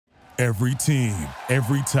Every team,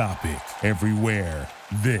 every topic, everywhere.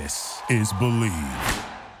 This is Believe.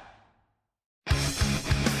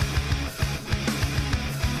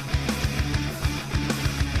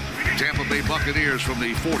 Tampa Bay Buccaneers from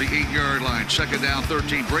the 48-yard line. Second down,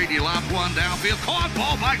 13. Brady lobbed one downfield. Caught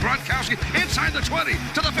ball by Gronkowski inside the 20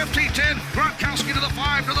 to the 15-10. Gronkowski to the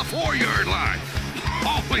 5 to the 4-yard line.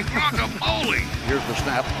 Holy guacamole. Here's the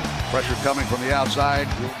snap. Pressure coming from the outside.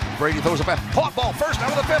 Brady throws it back. Caught ball first out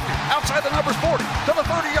of the 50. Outside the numbers 40 to the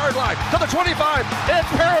 30-yard line. To the 25. It's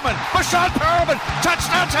Perriman. Bashaud Perriman.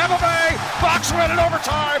 Touchdown Tampa Bay. Bucs win in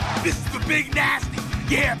overtime. This is the Big Nasty.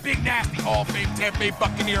 Yeah, Big Nasty. Hall of Fame Tampa Bay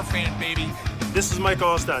Buccaneer fan, baby. This is Mike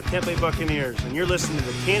Allstott, Tampa Bay Buccaneers, and you're listening to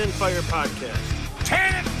the Cannon Fire Podcast.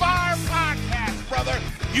 Cannon Fire Podcast, brother.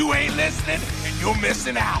 You ain't listening, and you're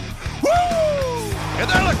missing out. Woo! And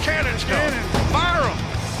there the cannons go. Fire them.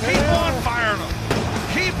 Keep on firing them.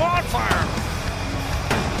 Keep on firing them.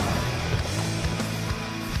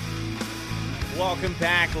 Welcome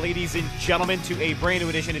back, ladies and gentlemen, to a brand new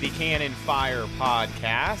edition of the Cannon Fire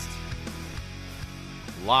Podcast.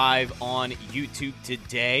 Live on YouTube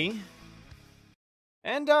today.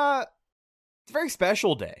 And it's a very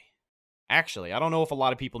special day. Actually, I don't know if a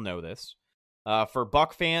lot of people know this. For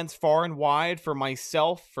Buck fans far and wide, for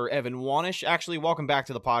myself, for Evan Wanish. Actually, welcome back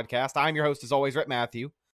to the podcast. I'm your host, as always, Rhett Matthew.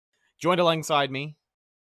 Joined alongside me,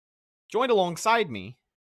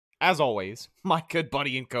 as always, my good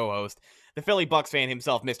buddy and co-host, the Philly Bucks fan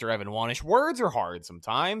himself, Mr. Evan Wanish. Words are hard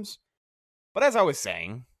sometimes. But as I was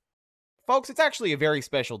saying, folks, it's actually a very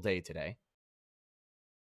special day today.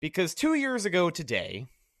 Because 2 years ago today,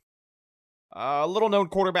 a little-known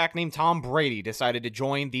quarterback named Tom Brady decided to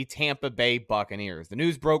join the Tampa Bay Buccaneers. The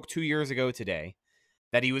news broke 2 years ago today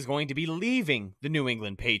that he was going to be leaving the New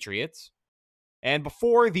England Patriots. And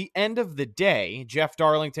before the end of the day, Jeff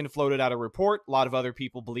Darlington floated out a report, a lot of other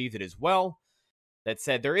people believed it as well, that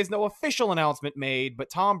said there is no official announcement made, but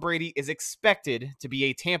Tom Brady is expected to be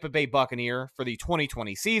a Tampa Bay Buccaneer for the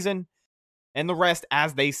 2020 season. And the rest,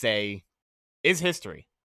 as they say, is history.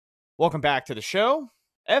 Welcome back to the show.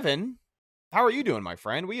 Evan, how are you doing, my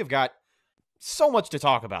friend? We have got so much to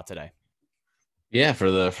talk about today. Yeah,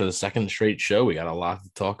 for the second straight show, we got a lot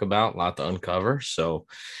to talk about, a lot to uncover. So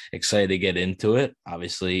excited to get into it.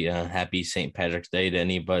 Obviously, happy St. Patrick's Day to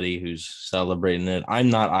anybody who's celebrating it. I'm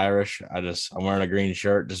not Irish. I'm wearing a green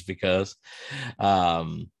shirt just because.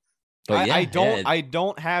 But yeah, I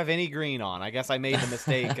don't have any green on. I guess I made the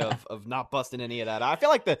mistake of not busting any of that. I feel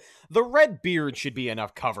like the red beard should be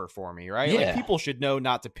enough cover for me, right? Yeah. Like people should know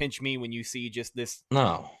not to pinch me when you see just this.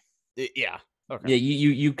 No. Yeah. Okay. Yeah,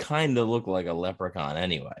 you kind of look like a leprechaun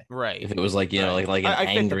anyway. Right. If it was like, like an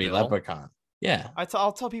angry leprechaun. Yeah.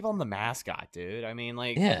 I'll tell people I'm the mascot, dude. I mean,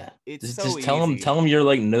 like, yeah. It's just easy. tell them you're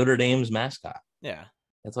like Notre Dame's mascot. Yeah.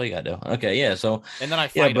 That's all you gotta do. Okay, yeah. So and then I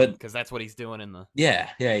fight him because that's what he's doing in the. Yeah,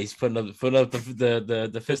 he's putting up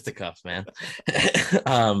the fisticuffs, man.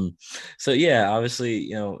 So yeah, obviously,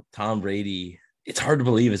 Tom Brady. It's hard to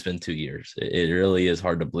believe it's been 2 years. It really is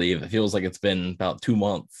hard to believe. It feels like it's been about 2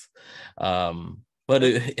 months. But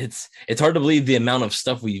it's hard to believe the amount of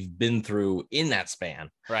stuff we've been through in that span.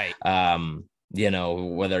 Right.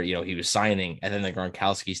 Whether, he was signing and then the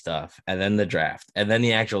Gronkowski stuff and then the draft and then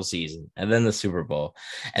the actual season and then the Super Bowl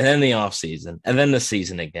and then the off season and then the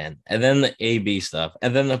season again and then the AB stuff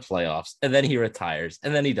and then the playoffs and then he retires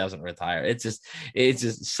and then he doesn't retire. It's just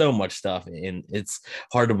so much stuff. And it's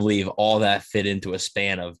hard to believe all that fit into a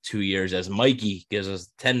span of 2 years as Mikey gives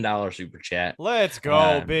us $10 super chat. Let's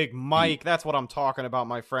go, Big Mike. That's what I'm talking about,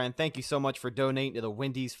 my friend. Thank you so much for donating to the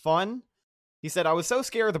Wendy's Fund. He said, I was so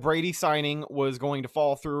scared the Brady signing was going to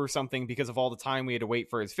fall through or something because of all the time we had to wait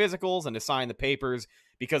for his physicals and to sign the papers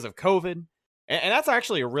because of COVID. And that's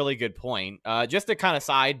actually a really good point. Just to kind of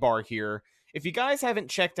sidebar here, if you guys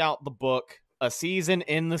haven't checked out the book, A Season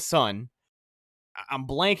in the Sun, I'm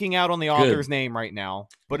blanking out on the author's name right now,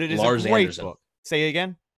 but it is Lars a great Anderson. book. Say it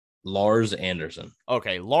again. Lars Anderson.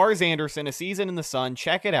 Okay, Lars Anderson, A Season in the Sun.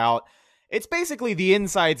 Check it out. It's basically the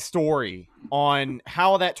inside story on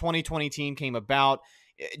how that 2020 team came about.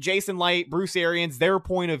 Jason Light, Bruce Arians, their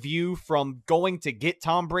point of view from going to get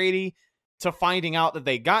Tom Brady to finding out that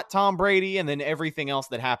they got Tom Brady and then everything else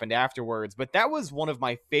that happened afterwards. But that was one of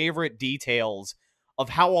my favorite details of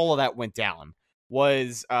how all of that went down.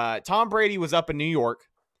 Was Tom Brady was up in New York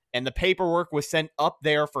and the paperwork was sent up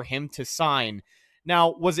there for him to sign.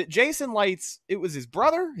 Now, was it Jason Light's? It was his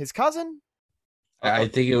brother, his cousin? I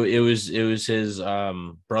think it was his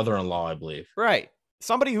brother-in-law, I believe. Right.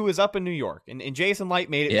 Somebody who was up in New York. And Jason Light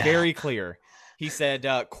made it very clear. He said,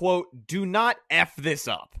 quote, do not F this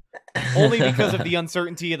up. only because of the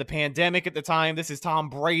uncertainty of the pandemic at the time. This is Tom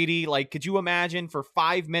Brady. Like, could you imagine for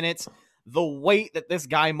 5 minutes the weight that this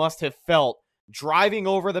guy must have felt driving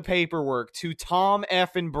over the paperwork to Tom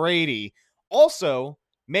effing Brady? Also,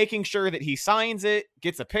 making sure that he signs it,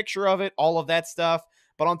 gets a picture of it, all of that stuff.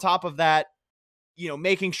 But on top of that,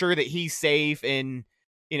 making sure that he's safe. And,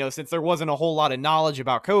 since there wasn't a whole lot of knowledge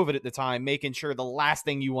about COVID at the time, making sure the last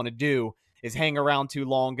thing you want to do is hang around too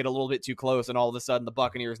long, get a little bit too close, and all of a sudden the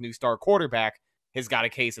Buccaneers' new star quarterback has got a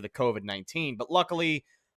case of the COVID-19. But luckily,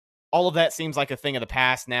 all of that seems like a thing of the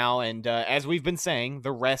past now. And as we've been saying,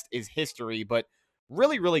 the rest is history. But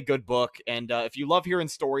really, really good book. And if you love hearing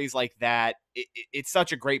stories like that, it's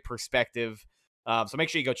such a great perspective. So make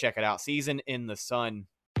sure you go check it out. Season in the Sun.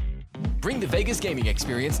 Bring the Vegas gaming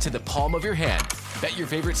experience to the palm of your hand. Bet your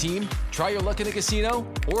favorite team, try your luck in a casino,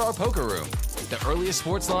 or our poker room. The earliest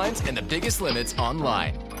sports lines and the biggest limits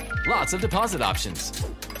online. Lots of deposit options.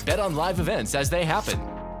 Bet on live events as they happen.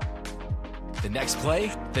 The next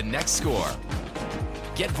play, the next score.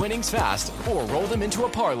 Get winnings fast or roll them into a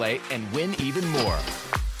parlay and win even more.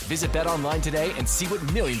 Visit BetOnline today and see what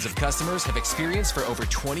millions of customers have experienced for over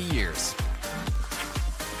 20 years.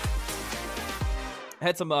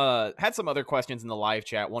 Had some other questions in the live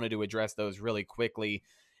chat. Wanted to address those really quickly.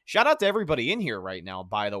 Shout out to everybody in here right now,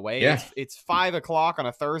 by the way. Yeah. It's 5 o'clock on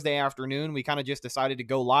a Thursday afternoon. We kind of just decided to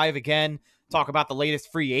go live again, talk about the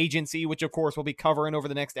latest free agency, which of course we'll be covering over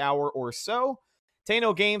the next hour or so.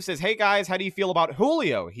 Tano Game says, hey guys, how do you feel about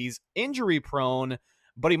Julio? He's injury prone,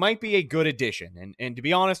 but he might be a good addition. And to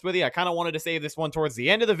be honest with you, I kind of wanted to save this one towards the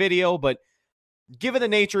end of the video, but given the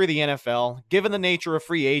nature of the NFL, given the nature of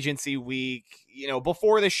free agency week,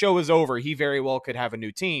 before this show is over, he very well could have a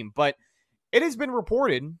new team. But it has been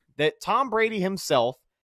reported that Tom Brady himself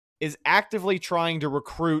is actively trying to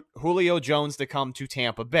recruit Julio Jones to come to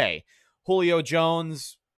Tampa Bay. Julio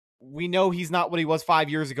Jones, we know he's not what he was 5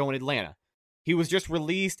 years ago in Atlanta. He was just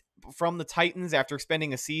released from the Titans after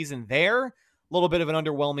spending a season there. A little bit of an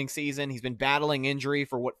underwhelming season. He's been battling injury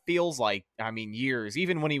for what feels like, years.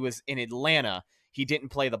 Even when he was in Atlanta, he didn't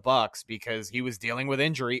play the Bucs because he was dealing with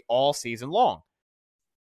injury all season long.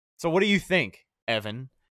 So what do you think, Evan?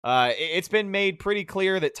 It's been made pretty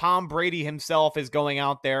clear that Tom Brady himself is going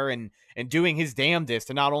out there and doing his damnedest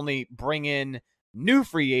to not only bring in new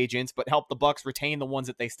free agents, but help the Bucs retain the ones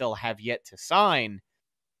that they still have yet to sign.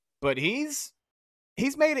 But he's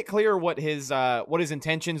made it clear what his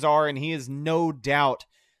intentions are, and he is no doubt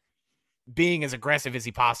being as aggressive as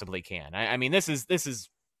he possibly can. This is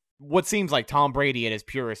what seems like Tom Brady in his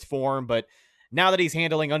purest form, but now that he's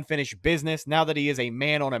handling unfinished business, now that he is a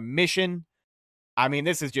man on a mission,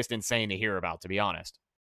 this is just insane to hear about, to be honest.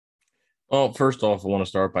 Well, first off, I want to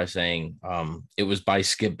start by saying it was by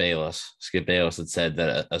Skip Bayless. Skip Bayless had said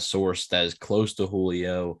that a source that is close to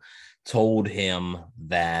Julio told him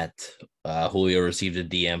that Julio received a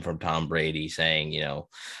DM from Tom Brady saying,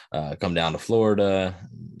 come down to Florida,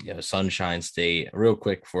 Sunshine State. Real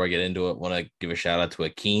quick before I get into it, want to give a shout out to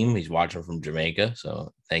Akeem. He's watching from Jamaica,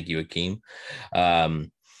 so thank you, Akeem.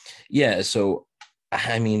 So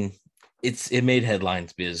it made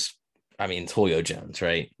headlines because it's Julio Jones,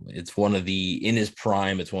 right? It's in his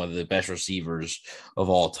prime, it's one of the best receivers of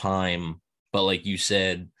all time. But like you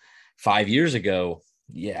said, 5 years ago,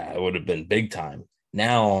 yeah, it would have been big time.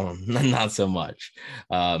 Now, not so much.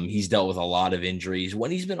 He's dealt with a lot of injuries.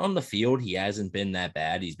 When he's been on the field, he hasn't been that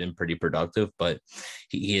bad. He's been pretty productive, but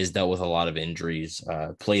he has dealt with a lot of injuries.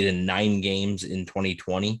 Played in 9 games in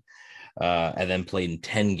 2020, and then played in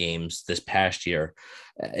 10 games this past year.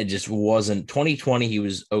 It just wasn't 2020. He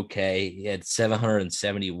was okay. He had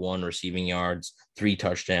 771 receiving yards, 3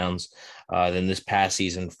 touchdowns. Then this past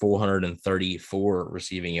season, 434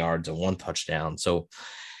 receiving yards and 1 touchdown. So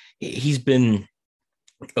he's been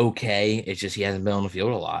okay. It's just he hasn't been on the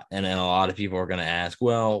field a lot. And then a lot of people are going to ask,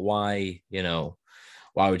 well, why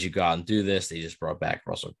would you go out and do this? They just brought back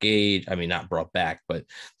Russell Gage. Not brought back, but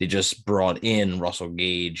they just brought in Russell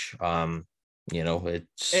Gage. And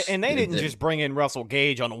they didn't just bring in Russell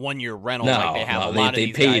Gage on a 1-year rental. Like they have a lot of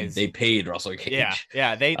these guys. They paid Russell Gage.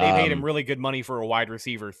 Yeah. They paid him really good money for a wide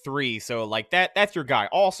receiver 3. So like that's your guy.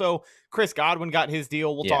 Also, Chris Godwin got his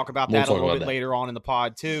deal. We'll talk about that a little bit later on in the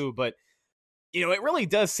pod too. But it really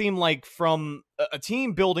does seem like from a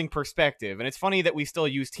team building perspective, and it's funny that we still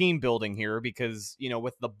use team building here because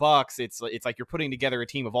with the Bucs, it's like you're putting together a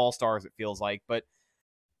team of all-stars. It feels like, but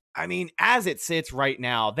as it sits right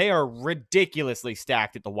now, they are ridiculously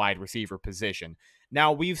stacked at the wide receiver position.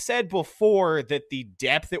 Now, we've said before that the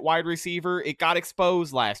depth at wide receiver, it got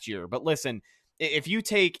exposed last year. But listen, if you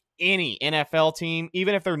take any NFL team,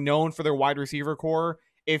 even if they're known for their wide receiver core,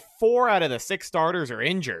 if 4 out of the 6 starters are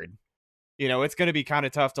injured, it's going to be kind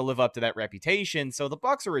of tough to live up to that reputation. So the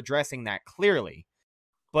Bucs are addressing that clearly.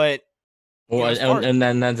 But well, and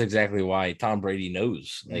then that's exactly why Tom Brady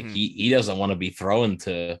knows. Like he doesn't want to be throwing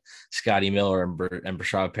to Scotty Miller and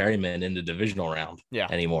Brashad Perryman in the divisional round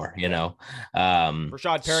anymore.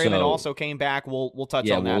 Brashad Perryman also came back. We'll touch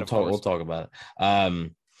on that. We'll talk about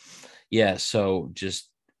it. So just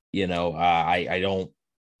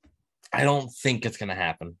I don't think it's going to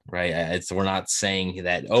happen, right? We're not saying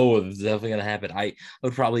that, it's definitely going to happen. I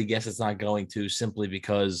would probably guess it's not going to, simply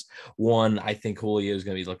because, one, I think Julio is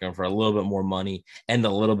going to be looking for a little bit more money and a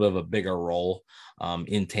little bit of a bigger role.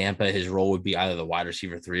 In Tampa, his role would be either the wide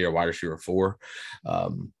receiver 3 or wide receiver 4.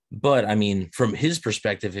 But, I mean, from his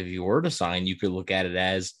perspective, if you were to sign, you could look at it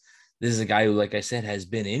as, this is a guy who, like I said, has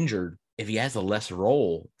been injured. If he has a less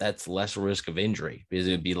role, that's less risk of injury because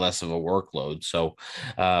it would be less of a workload. So,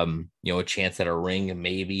 a chance at a ring,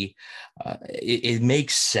 maybe it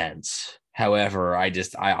makes sense. However,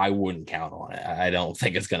 I wouldn't count on it. I don't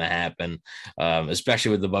think it's going to happen,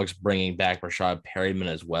 especially with the Bucs bringing back Brashad Perryman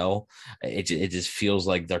as well. It just feels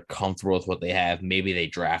like they're comfortable with what they have. Maybe they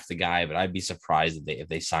draft the guy, but I'd be surprised if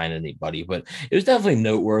they sign anybody. But it was definitely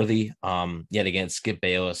noteworthy. Yet again, Skip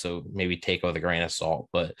Bayless, so maybe take it with a grain of salt.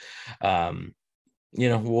 But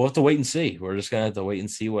we'll have to wait and see. We're just going to have to wait and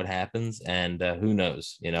see what happens. And who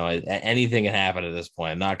knows, anything can happen at this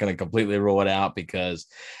point. I'm not going to completely rule it out because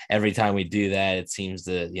every time we do that, it seems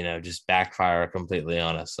to, just backfire completely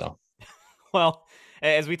on us. So, well,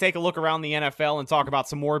 as we take a look around the NFL and talk about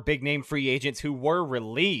some more big name free agents who were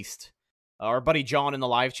released, our buddy John in the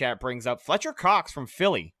live chat brings up Fletcher Cox from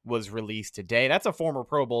Philly was released today. That's a former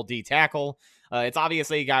Pro Bowl D tackle. It's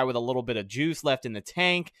obviously a guy with a little bit of juice left in the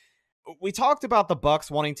tank. We talked about the Bucs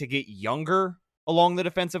wanting to get younger along the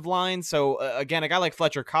defensive line. So, again, a guy like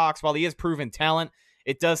Fletcher Cox, while he is proven talent,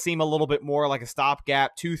 it does seem a little bit more like a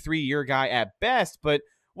stopgap 2-3 year guy at best. But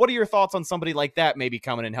what are your thoughts on somebody like that maybe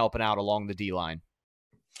coming and helping out along the D-line?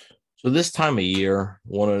 So this time of year,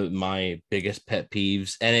 one of my biggest pet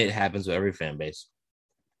peeves, and it happens with every fan base,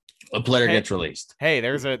 a player gets released. Hey,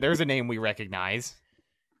 there's a name we recognize.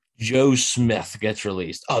 Joe Smith gets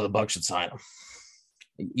released. Oh, the Bucs should sign him.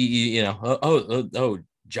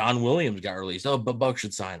 John Williams got released. Oh, but Bucs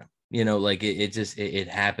should sign him. It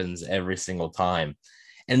happens every single time.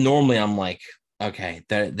 And normally I'm like, okay,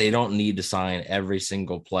 they don't need to sign every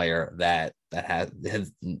single player that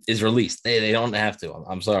is released. They don't have to.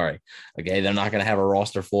 I'm sorry. Okay, they're not going to have a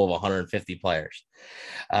roster full of 150 players.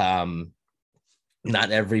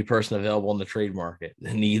 Not every person available in the trade market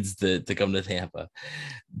needs to come to Tampa.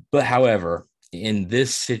 But however, in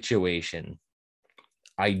this situation,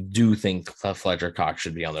 I do think Fletcher Cox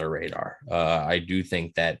should be on their radar. I do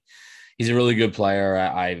think that he's a really good player.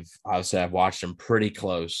 I've watched him pretty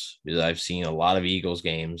close because I've seen a lot of Eagles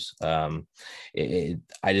games. I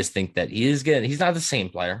just think that he's not the same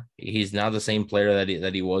player. He's not the same player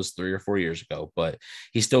that he was 3 or 4 years ago, but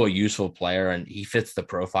he's still a useful player, and he fits the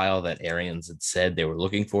profile that Arians had said they were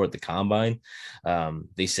looking for at the combine.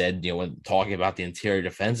 They said, when talking about the interior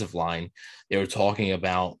defensive line, they were talking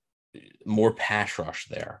about more pass rush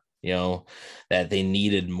there, that they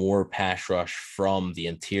needed more pass rush from the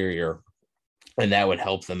interior, and that would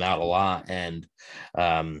help them out a lot. And,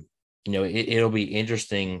 it'll be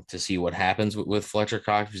interesting to see what happens with Fletcher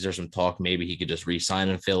Cox, because there's some talk maybe he could just re-sign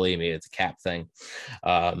in Philly. Maybe it's a cap thing.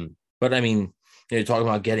 But I mean, you're talking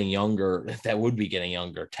about getting younger. That would be getting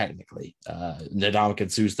younger technically. Ndamukong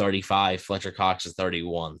Suh's 35, Fletcher Cox is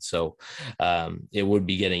 31. So it would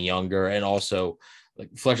be getting younger. And also,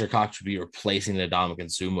 like, Fletcher Cox would be replacing Ndamukong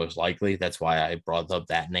Suh most likely. That's why I brought up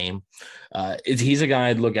that name. He's a guy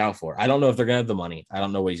I'd look out for. I don't know if they're going to have the money. I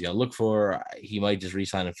don't know what he's going to look for. He might just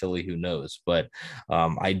re-sign in Philly. Who knows? But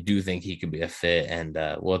I do think he could be a fit, and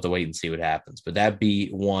we'll have to wait and see what happens. But that'd be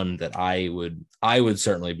one that I would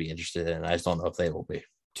certainly be interested in. I just don't know if they will be.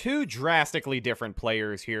 Two drastically different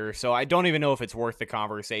players here, so I don't even know if it's worth the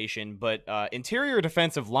conversation. But interior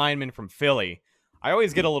defensive lineman from Philly, I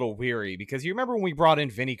always get a little weary because you remember when we brought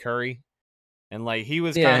in Vinny Curry, and like he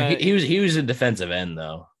was he was a defensive end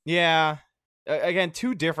though. Yeah, again,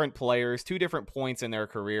 two different players, two different points in their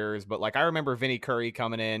careers, but like I remember Vinny Curry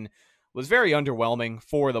coming in was very underwhelming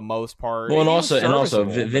for the most part. Well, and also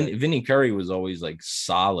Vinny Curry was always like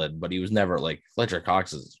solid, but he was never like Fletcher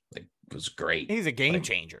Cox was great. He's a game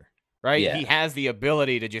changer. Right? Yeah. He has the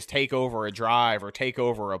ability to just take over a drive or take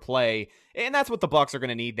over a play, and that's what the Bucs are going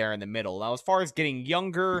to need there in the middle. Now, as far as getting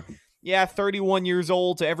younger, 31 years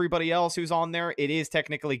old to everybody else who's on there, it is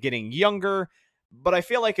technically getting younger, But I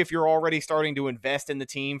feel like if you're already starting to invest in the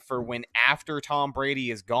team for when after Tom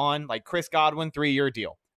Brady is gone, like Chris Godwin, 3-year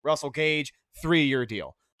deal. Russell Gage, 3-year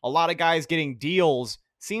deal. A lot of guys getting deals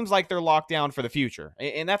seems like they're locked down for the future.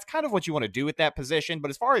 And that's kind of what you want to do at that position.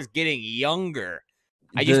 But as far as getting younger,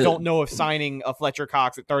 I just don't know if signing a Fletcher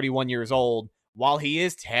Cox at 31 years old, while he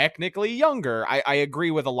is technically younger, I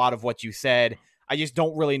agree with a lot of what you said. I just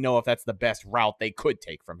don't really know if that's the best route they could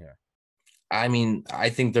take from here. I mean, I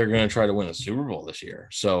think they're going to try to win a Super Bowl this year.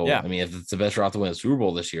 So, yeah. I mean, if it's the best route to win a Super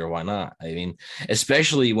Bowl this year, why not? I mean,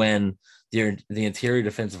 especially when the interior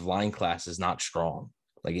defensive line class is not strong.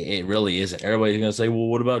 Like, it really isn't. Everybody's going to say, well,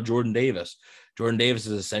 what about Jordan Davis? Jordan Davis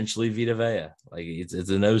is essentially Vita Vea. Like, it's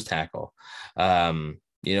a nose tackle.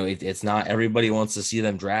 It's not everybody wants to see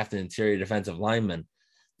them draft an interior defensive lineman.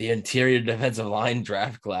 The interior defensive line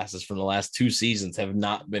draft classes from the last 2 seasons have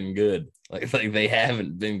not been good. Like they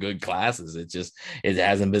haven't been good classes. It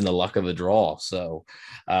hasn't been the luck of the draw. So,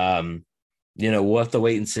 we'll have to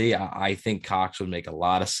wait and see. I think Cox would make a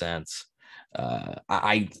lot of sense.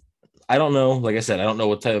 I don't know. Like I said, I don't know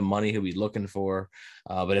what type of money he'll be looking for.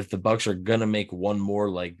 But if the Bucs are gonna make one more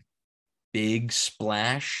like big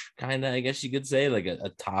splash, kind of, I guess you could say, like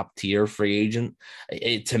a top tier free agent,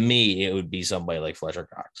 to me, it would be somebody like Fletcher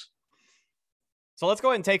Cox. So let's go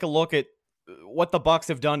ahead and take a look at what the Bucs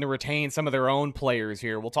have done to retain some of their own players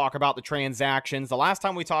here. We'll talk about the transactions. The last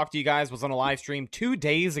time we talked to you guys was on a live stream 2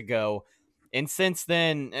 days ago. And since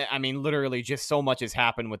then, I mean, literally just so much has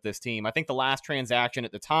happened with this team. I think the last transaction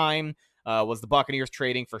at the time was the Buccaneers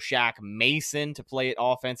trading for Shaq Mason to play at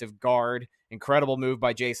offensive guard. Incredible move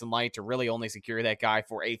by Jason Light to really only secure that guy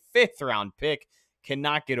for a 5th-round pick.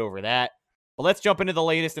 Cannot get over that. But let's jump into the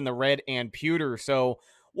latest in the red and pewter. So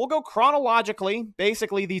we'll go chronologically,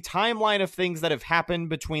 basically the timeline of things that have happened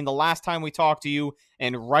between the last time we talked to you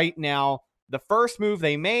and right now. The first move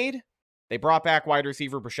they made, they brought back wide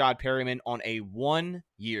receiver Breshad Perriman on a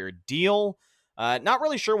 1-year deal. Not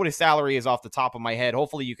really sure what his salary is off the top of my head.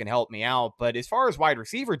 Hopefully you can help me out. But as far as wide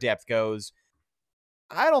receiver depth goes,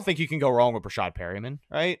 I don't think you can go wrong with Breshad Perriman,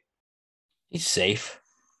 right? He's safe.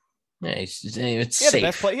 Yeah, it's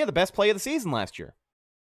safe. safe. He had the best play of the season last year.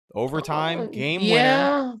 Overtime, game winner.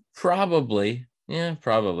 Yeah, probably. Yeah,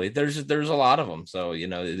 probably. There's a lot of them, so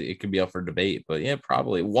it could be up for debate. But yeah,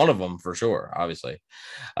 probably one of them for sure. Obviously,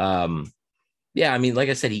 yeah. I mean, like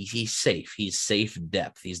I said, he's safe. He's safe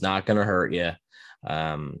depth. He's not going to hurt you.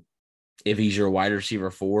 If he's your wide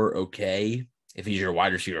receiver 4, okay. If he's your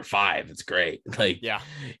wide receiver 5, it's great. Like, yeah,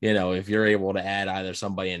 if you're able to add either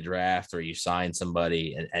somebody in draft or you sign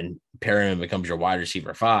somebody and Perriman becomes your wide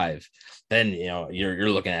receiver 5, then, you're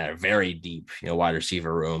looking at a very deep, wide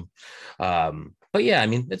receiver room. But yeah, I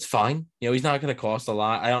mean, it's fine. He's not going to cost a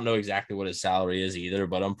lot. I don't know exactly what his salary is either,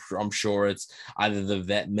 but I'm sure it's either the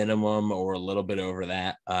vet minimum or a little bit over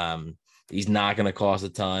that. He's not going to cost a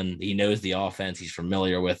ton. He knows the offense. He's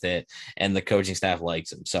familiar with it, and the coaching staff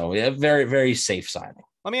likes him. So, yeah, very, very safe signing.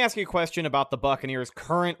 Let me ask you a question about the Buccaneers'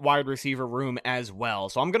 current wide receiver room as well.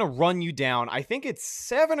 So I'm going to run you down. I think it's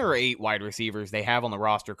 7 or 8 wide receivers they have on the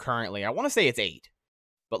roster currently. I want to say it's 8.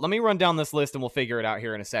 But let me run down this list, and we'll figure it out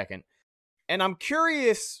here in a second. And I'm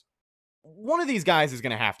curious, one of these guys is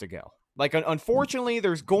going to have to go. Like, unfortunately,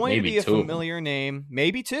 there's going to be a familiar name.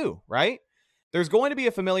 Maybe 2, right? There's going to be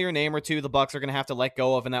a familiar name or 2 the Bucs are going to have to let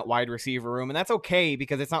go of in that wide receiver room, and that's okay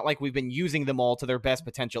because it's not like we've been using them all to their best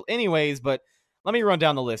potential anyways, but let me run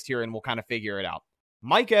down the list here and we'll kind of figure it out.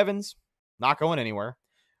 Mike Evans, not going anywhere.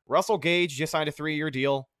 Russell Gage just signed a 3-year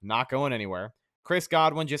deal, not going anywhere. Chris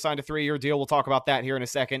Godwin just signed a 3-year deal. We'll talk about that here in a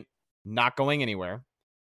second. Not going anywhere.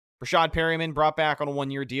 Breshad Perriman brought back on a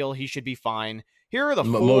 1-year deal. He should be fine. Here are the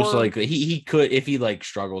 4. Most likely, he could, if he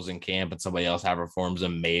struggles in camp and somebody else outperforms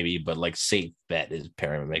him, maybe. But safe bet is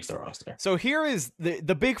Perriman makes the roster. So here is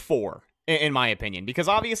the big 4, in my opinion, because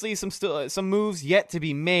obviously some moves yet to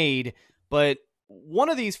be made. But one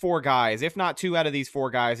of these 4 guys, if not 2 out of these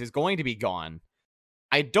 4 guys, is going to be gone.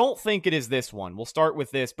 I don't think it is this one. We'll start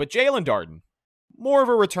with this. But Jalen Darden, more of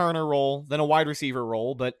a returner role than a wide receiver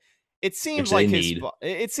role, but it seems like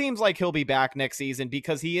he'll be back next season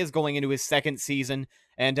because he is going into his 2nd season.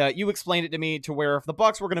 And you explained it to me to where if the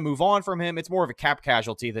Bucs were going to move on from him, it's more of a cap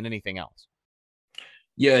casualty than anything else.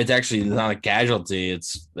 Yeah, it's actually not a casualty.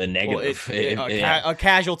 It's a negative. A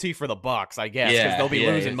casualty for the Bucs, I guess, because they'll be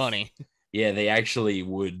losing money. Yeah, they actually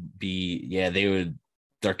would be. Yeah, they would.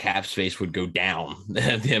 Their cap space would go down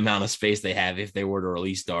the amount of space they have if they were to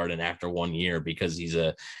release Darden after 1 year because he's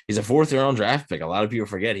a 4th-round draft pick. A lot of people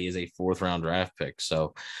forget he is a 4th-round draft pick.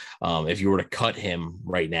 So if you were to cut him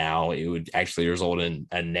right now, it would actually result in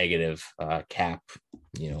a negative cap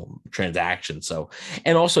transaction. So,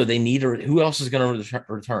 and also they need who else is going to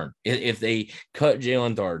return? If they cut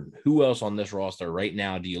Jalen Darden, who else on this roster right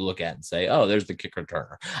now do you look at and say, oh, there's the kick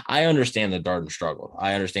returner? I understand that Darden struggled.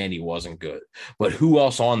 I understand he wasn't good, but who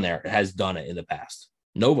else on there has done it in the past?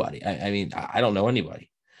 Nobody. I mean, I don't know anybody.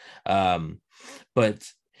 But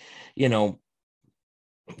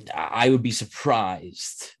I would be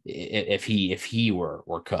surprised if he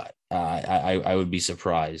were cut. I would be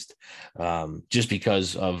surprised, just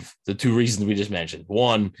because of the two reasons we just mentioned.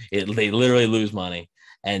 One, they literally lose money,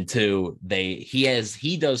 and two,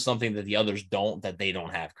 he does something that the others don't, that they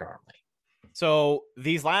don't have currently. So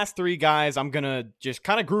these last three guys, I'm gonna just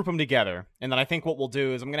kind of group them together, and then I think what we'll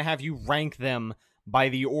do is I'm gonna have you rank them by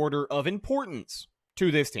the order of importance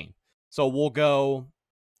to this team. So we'll go.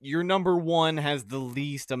 Your number one has the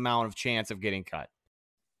least amount of chance of getting cut.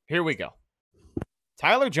 Here we go.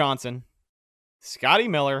 Tyler Johnson, Scotty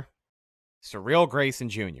Miller, Cyril Grayson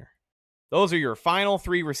Jr. Those are your final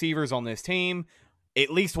three receivers on this team. At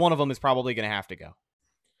least one of them is probably going to have to go.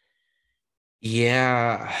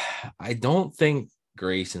 Yeah, I don't think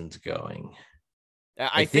Grayson's going.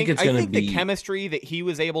 I think it's going to be the chemistry that he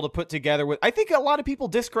was able to put together with. I think a lot of people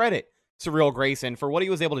discredit Cyril Grayson for what he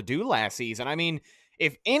was able to do last season. I mean,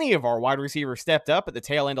 if any of our wide receivers stepped up at the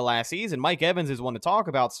tail end of last season, Mike Evans is one to talk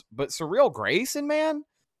about, but Cyril Grayson, man,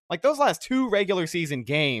 like those last two regular season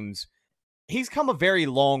games, he's come a very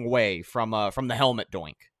long way from the helmet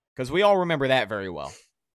doink, because we all remember that very well.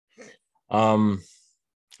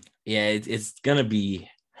 Yeah, it's gonna be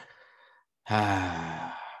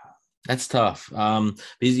that's tough.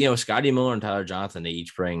 Because Scotty Miller and Tyler Johnson, they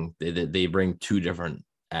each bring two different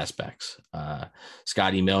aspects.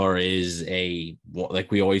 Scotty Miller is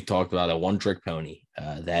like we always talked about, a one-trick pony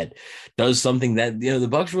that does something that the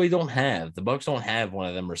Bucs really don't have. The Bucs don't have one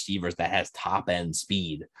of them receivers that has top-end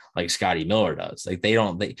speed like Scotty Miller does. Like they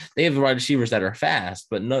have the wide receivers that are fast,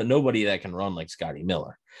 but nobody that can run like Scotty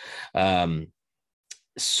Miller.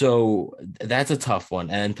 So that's a tough one.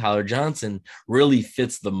 And Tyler Johnson really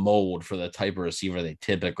fits the mold for the type of receiver they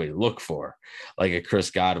typically look for, like a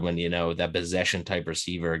Chris Godwin, that possession type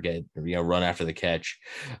receiver, run after the catch,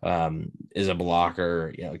 is a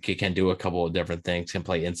blocker, can do a couple of different things, can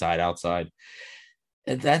play inside, outside.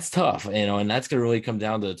 That's tough, and that's going to really come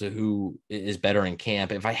down to who is better in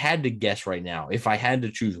camp. If I had to guess right now, if I had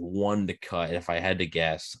to choose one to cut, if I had to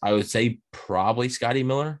guess, I would say probably Scotty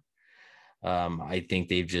Miller. I think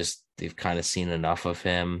they've kind of seen enough of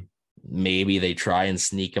him. Maybe they try and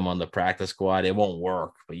sneak him on the practice squad. It won't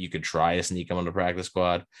work, but you could try to sneak him on the practice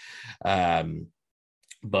squad. But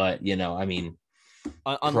I mean,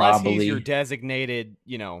 unless he's your designated,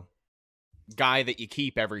 guy that you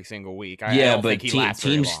keep every single week. I don't think he lasts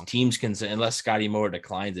very long. Teams can, unless Scotty Miller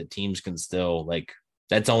declines it, teams can still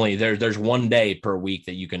that's only there's 1 day per week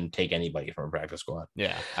that you can take anybody from a practice squad.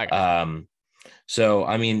 Yeah. So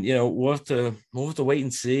I mean, we'll have to wait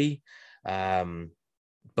and see. But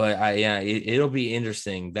it'll be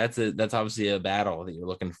interesting. That's obviously a battle that you're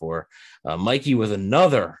looking for. Mikey with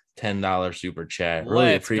another $10 super chat.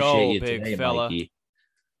 Really appreciate you today, fella. Mikey.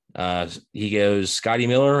 He goes, Scotty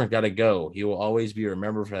Miller, gotta go. He will always be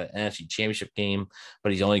remembered for the NFC Championship game,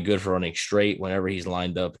 but he's only good for running straight. Whenever he's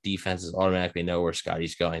lined up, defenses automatically know where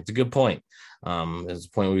Scotty's going. It's a good point. It's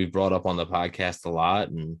a point we brought up on the podcast a lot,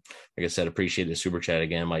 and like I said, appreciate the super chat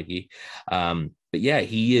again, Mikey. But yeah,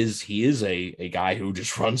 he is a guy who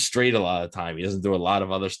just runs straight a lot of the time. He doesn't do a lot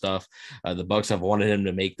of other stuff. The Bucs have wanted him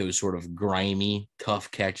to make those sort of grimy,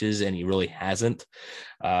 tough catches, and he really hasn't.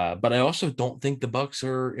 But I also don't think the Bucs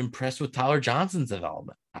are impressed with Tyler Johnson's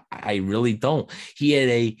development. I really don't. He had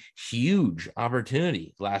a huge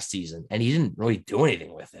opportunity last season, and he didn't really do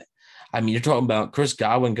anything with it. I mean, you're talking about Chris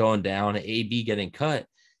Godwin going down, AB getting cut.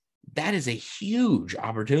 That is a huge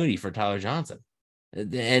opportunity for Tyler Johnson.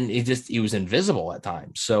 And he was invisible at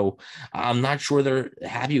times. So I'm not sure they're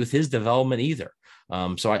happy with his development either.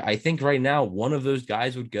 So I think right now one of those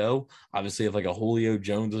guys would go. Obviously, if like a Julio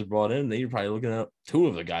Jones is brought in, then you're probably looking at two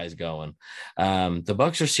of the guys going. The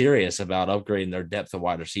Bucs are serious about upgrading their depth of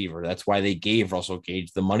wide receiver. That's why they gave Russell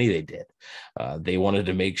Gage the money they did. They wanted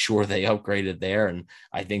to make sure they upgraded there, and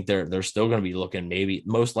I think they're still going to be looking, maybe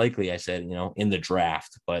most likely, I said, in the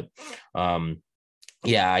draft. But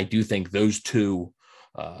yeah, I do think those two.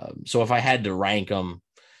 So if I had to rank them,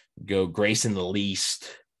 go Grayson the least.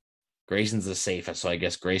 Grayson's the safest, so I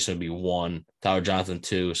guess Grayson would be 1, Tyler Johnson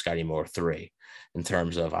 2, Scotty Moore 3. In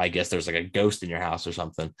terms of, I guess there's like a ghost in your house or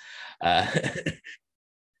something. I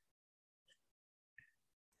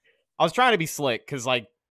was trying to be slick because like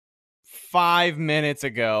 5 minutes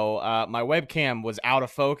ago, my webcam was out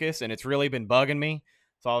of focus and it's really been bugging me.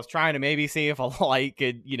 So I was trying to maybe see if a light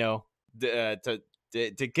could, to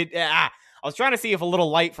get. I was trying to see if a little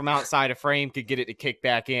light from outside a frame could get it to kick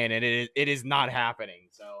back in, and it is not happening.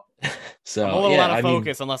 So I'm a little out of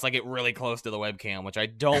focus unless I get really close to the webcam, which I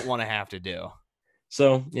don't want to have to do.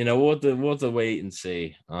 So we'll have to wait and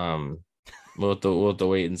see. We'll have to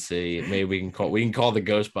wait and see. Maybe we can call the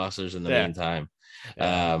Ghostbusters in the meantime.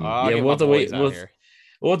 We'll have to wait.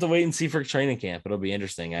 We'll have to wait and see for training camp. It'll be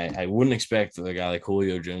interesting. I wouldn't expect a guy like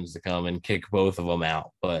Julio Jones to come and kick both of them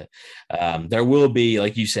out, but there will be,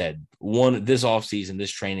 like you said, one this offseason,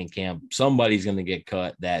 this training camp, somebody's going to get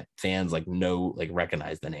cut that fans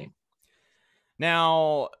recognize the name.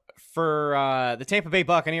 Now, for the Tampa Bay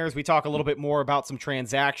Buccaneers, we talk a little bit more about some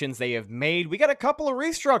transactions they have made. We got a couple of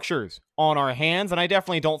restructures on our hands, and I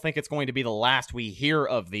definitely don't think it's going to be the last we hear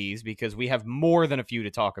of these because we have more than a few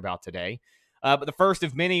to talk about today. But the first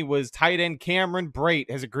of many was tight end Cameron Brate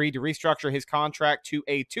has agreed to restructure his contract to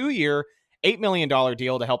a 2-year, $8 million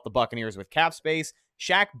deal to help the Buccaneers with cap space.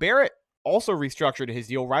 Shaq Barrett also restructured his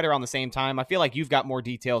deal right around the same time. I feel like you've got more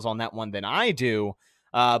details on that one than I do.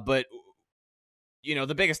 But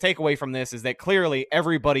the biggest takeaway from this is that clearly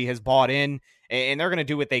everybody has bought in, and they're going to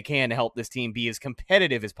do what they can to help this team be as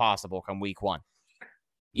competitive as possible come week 1.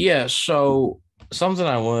 Yeah, so something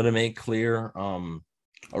I wanted to make clear,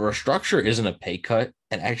 a restructure isn't a pay cut,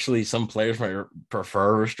 and actually some players might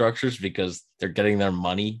prefer restructures because they're getting their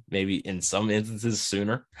money maybe in some instances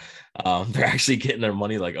sooner. They're actually getting their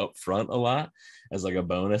money up front a lot as a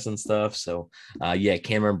bonus and stuff. So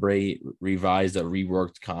Cameron Brate revised a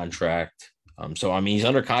reworked contract. He's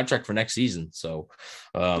under contract for next season. So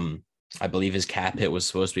I believe his cap hit was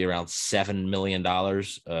supposed to be around $7 million.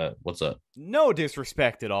 What's up? No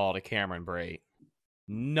disrespect at all to Cameron Brate.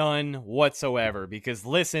 None whatsoever. Because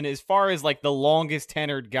listen, as far as the longest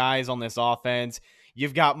tenured guys on this offense,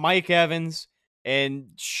 you've got Mike Evans, and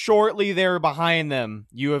shortly there behind them,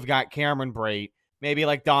 you have got Cameron Brate. Maybe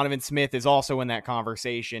Donovan Smith is also in that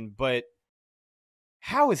conversation, but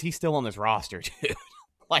how is he still on this roster, dude?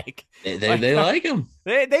 They like him.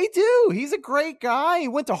 They do. He's a great guy. He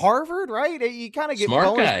went to Harvard, right? You kind of get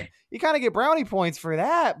smart guy. You kind of get brownie points for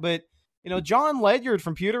that, but John Ledyard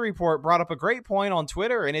from Pewter Report brought up a great point on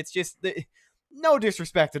Twitter, and it's just no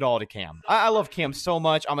disrespect at all to Cam. I love Cam so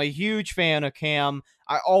much. I'm a huge fan of Cam.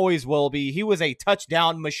 I always will be. He was a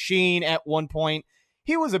touchdown machine at one point.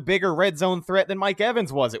 He was a bigger red zone threat than Mike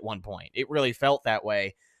Evans was at one point. It really felt that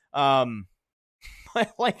way.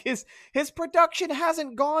 His production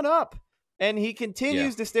hasn't gone up, and he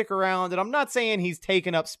continues to stick around. And I'm not saying he's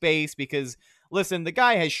taken up space because, listen, the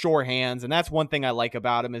guy has sure hands, and that's one thing I like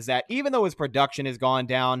about him is that even though his production has gone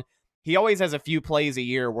down, he always has a few plays a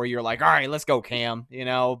year where you're like, all right, let's go, Cam,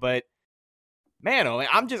 But man,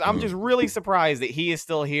 I'm just really surprised that he is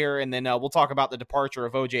still here. And then we'll talk about the departure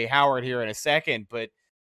of O.J. Howard here in a second, but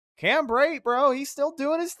Cam Brate, bro, he's still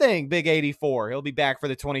doing his thing. Big 84. He'll be back for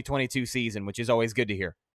the 2022 season, which is always good to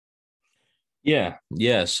hear.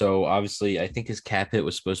 Yeah. So obviously, I think his cap hit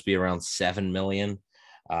was supposed to be around $7 million,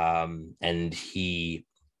 and he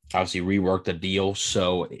obviously reworked the deal,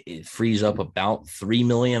 so it frees up about $3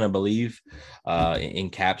 million, I believe, in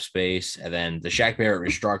cap space. And then the Shaq Barrett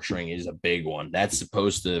restructuring is a big one. That's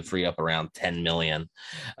supposed to free up around $10 million.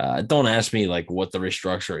 Don't ask me what the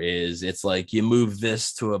restructure is. It's you move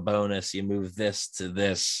this to a bonus, you move this to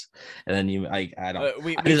this, and then I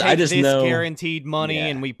don't. I just know guaranteed money,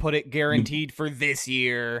 and we put it guaranteed for this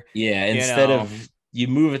year. Yeah, instead of. You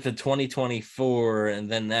move it to 2024, and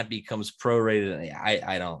then that becomes prorated.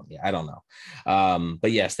 I don't know.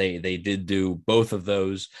 But yes, they did do both of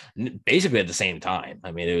those basically at the same time.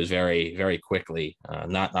 I mean, it was very, very quickly,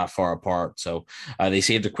 not far apart. So they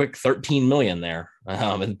saved a quick $13 million there.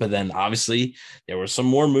 But then obviously there were some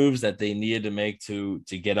more moves that they needed to make to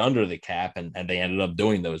get under the cap, and they ended up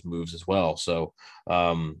doing those moves as well. So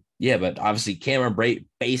but obviously Cameron Brate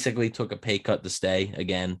basically took a pay cut to stay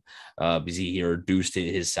again because he reduced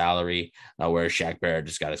his salary, whereas Shaq Barrett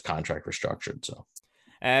just got his contract restructured. So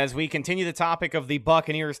as we continue the topic of the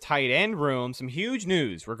Buccaneers tight end room, some huge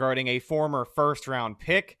news regarding a former first-round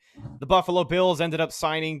pick. The Buffalo Bills ended up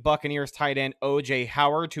signing Buccaneers tight end O.J.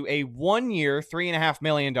 Howard to a 1-year, $3.5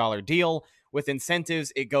 million deal. With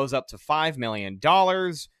incentives, it goes up to $5 million.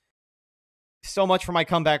 So much for my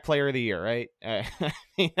comeback player of the year, right?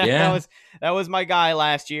 That was my guy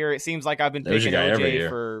last year. It seems like I've been picking OJ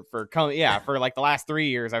for the last 3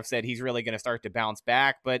 years. I've said he's really going to start to bounce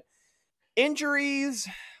back, but injuries,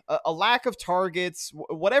 a lack of targets,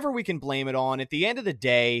 whatever we can blame it on. At the end of the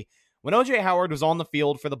day, when O.J. Howard was on the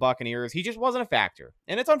field for the Buccaneers, he just wasn't a factor.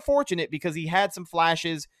 And it's unfortunate because he had some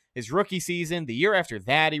flashes his rookie season. The year after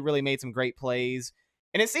that, he really made some great plays.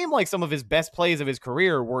 And it seemed like some of his best plays of his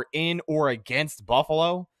career were in or against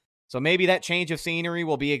Buffalo. So maybe that change of scenery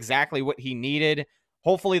will be exactly what he needed.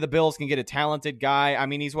 Hopefully the Bills can get a talented guy. I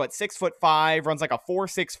mean, he's 6'5", runs like a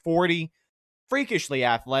 4.6 40, freakishly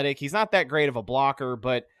athletic. He's not that great of a blocker,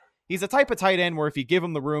 but he's the type of tight end where if you give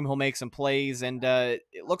him the room, he'll make some plays. And it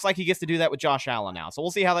looks like he gets to do that with Josh Allen now. So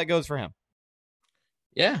we'll see how that goes for him.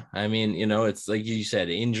 Yeah. I mean, it's like you said,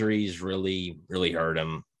 injuries really, really hurt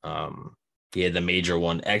him. He had the major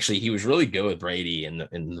one. Actually, he was really good with Brady in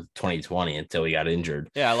 2020 until he got injured.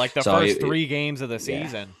 Yeah, like the first 3 games of the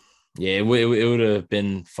season. Yeah, it would have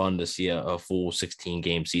been fun to see a full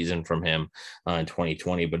 16-game season from him in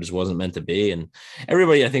 2020, but it just wasn't meant to be. And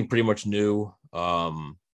everybody, I think, pretty much knew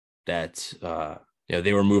that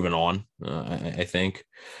they were moving on. I think.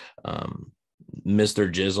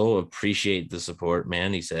 Mr. Jizzle, appreciate the support,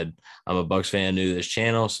 man. He said, I'm a Bucs fan new to this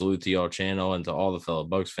channel. Salute to y'all channel and to all the fellow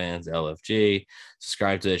Bucs fans, LFG.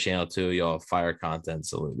 Subscribe to the channel too. Y'all fire content.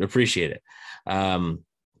 Salute. Appreciate it.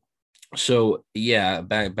 So yeah,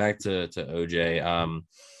 back to OJ.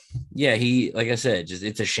 He, like I said, just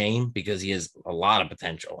it's a shame because he has a lot of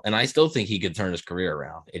potential, and I still think he could turn his career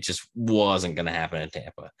around. It just wasn't going to happen in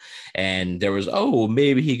Tampa, and there was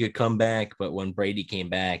maybe he could come back, but when Brady came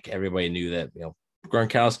back, everybody knew that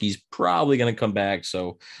Gronkowski's probably going to come back.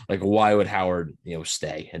 So like, why would Howard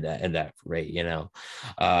stay at that rate?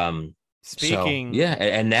 Speaking, so,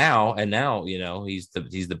 and now he's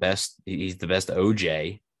the best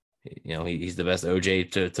OJ. He's the best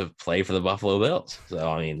OJ to play for the Buffalo Bills. So,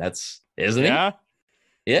 I mean, isn't he?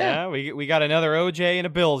 Yeah. We got another OJ in a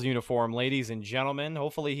Bills uniform, ladies and gentlemen.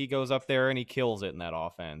 Hopefully he goes up there and he kills it in that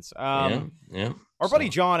offense. Our buddy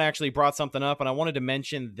John actually brought something up, and I wanted to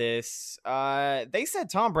mention this. They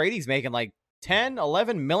said Tom Brady's making like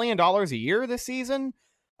 $10-11 million a year this season.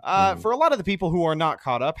 For a lot of the people who are not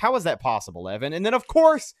caught up, how is that possible, Evan? And then, of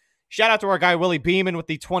course, shout out to our guy, Willie Beeman, with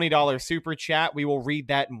the $20 super chat. We will read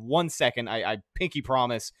that in 1 second. I pinky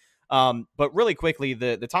promise. But really quickly,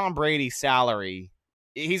 the Tom Brady salary,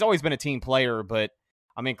 he's always been a team player, but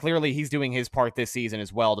I mean, clearly he's doing his part this season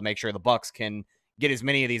as well to make sure the Bucs can get as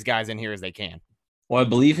many of these guys in here as they can. Well, I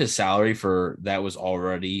believe his salary for that was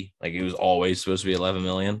already it was always supposed to be 11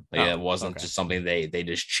 million. It wasn't just something they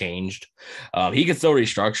just changed. He could still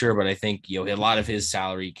restructure, but I think a lot of his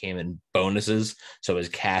salary came in bonuses, so his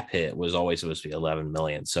cap hit was always supposed to be 11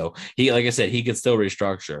 million. So he, like I said, he could still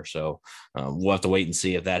restructure. So we'll have to wait and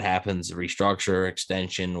see if that happens. Restructure,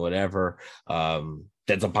 extension, whatever.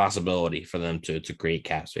 That's a possibility for them to create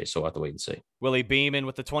cap space. So we'll have to wait and see. Willie Beeman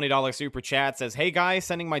with the $20 super chat says, "Hey guys,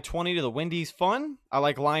 sending my 20 to the Wendy's fun. I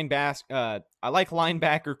like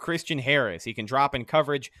linebacker Christian Harris. He can drop in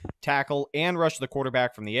coverage, tackle, and rush the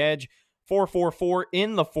quarterback from the edge. 4.44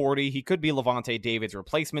 in the 40. He could be Levante David's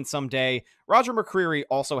replacement someday. Roger McCreary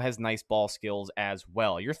also has nice ball skills as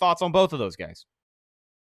well." Your thoughts on both of those guys?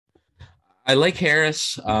 I like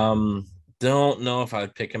Harris. Don't know if I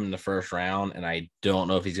would pick him in the first round, and I don't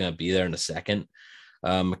know if he's going to be there in the second.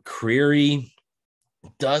 McCreary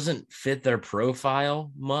doesn't fit their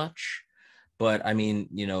profile much, but I mean,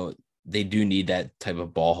 they do need that type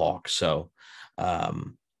of ball hawk. So, I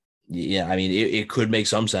mean, it could make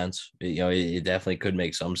some sense. It definitely could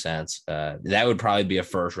make some sense. That would probably be a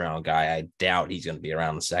first round guy. I doubt he's going to be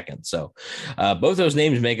around the second. So, both those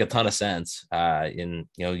names make a ton of sense.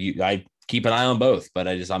 I keep an eye on both, but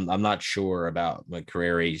I'm not sure about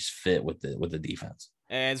McCreary's fit with the defense.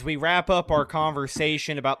 As we wrap up our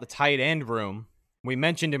conversation about the tight end room, we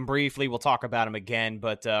mentioned him briefly. We'll talk about him again,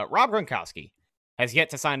 but Rob Gronkowski has yet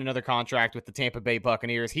to sign another contract with the Tampa Bay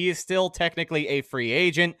Buccaneers. He is still technically a free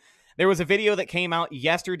agent. There was a video that came out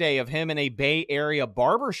yesterday of him in a Bay Area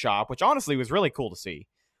barbershop, which honestly was really cool to see.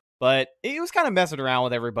 But he was kind of messing around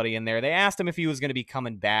with everybody in there. They asked him if he was going to be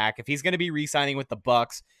coming back, if he's going to be re-signing with the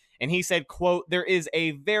Bucs. And he said, quote, "There is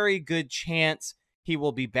a very good chance he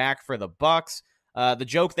will be back for the Bucs." The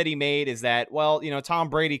joke that he made is that, Tom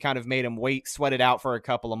Brady kind of made him sweat it out for a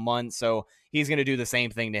couple of months, so he's going to do the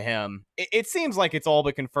same thing to him. It seems like it's all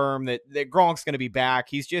but confirmed that Gronk's going to be back.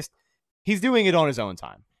 He's doing it on his own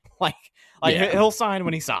time. He'll sign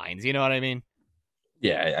when he signs. You know what I mean?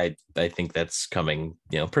 Yeah, I think that's coming,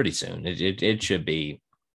 pretty soon. It should be.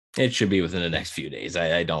 It should be within the next few days.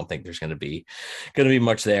 I don't think there's going to be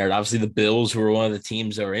much there. And obviously, the Bills, who are one of the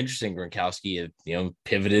teams that are interested in Gronkowski,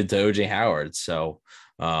 pivoted to OJ Howard. So,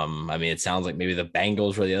 I mean, it sounds like maybe the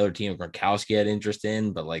Bengals were the other team Gronkowski had interest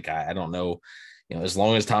in, but I don't know. As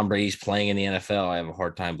long as Tom Brady's playing in the NFL, I have a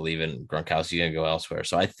hard time believing Gronkowski's going to go elsewhere.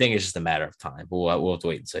 So I think it's just a matter of time. But we'll have to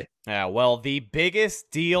wait and see. Yeah, well, the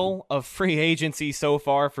biggest deal of free agency so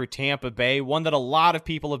far for Tampa Bay, one that a lot of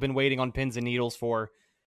people have been waiting on pins and needles for,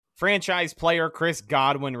 Franchise player Chris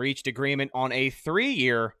Godwin reached agreement on a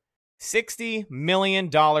 3-year, $60 million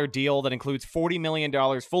deal that includes $40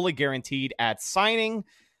 million fully guaranteed at signing.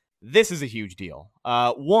 This is a huge deal.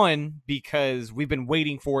 One, because we've been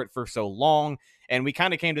waiting for it for so long, and we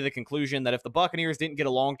kind of came to the conclusion that if the Buccaneers didn't get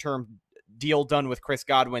a long-term deal done with Chris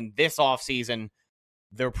Godwin this offseason,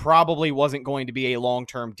 there probably wasn't going to be a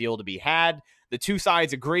long-term deal to be had. The two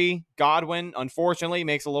sides agree. Godwin, unfortunately,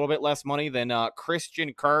 makes a little bit less money than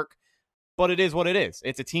Christian Kirk, but it is what it is.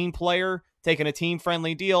 It's a team player taking a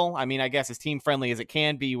team-friendly deal. I mean, I guess as team-friendly as it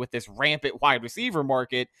can be with this rampant wide receiver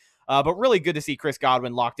market, but really good to see Chris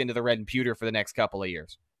Godwin locked into the red and pewter for the next couple of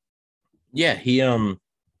years. Yeah,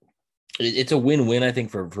 it's a win-win, I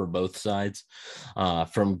think, for both sides.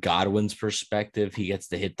 From Godwin's perspective, he gets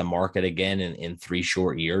to hit the market again in 3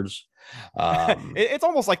 short years. It's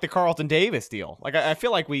almost like the Carlton Davis deal. Like I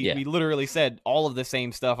feel like we literally said all of the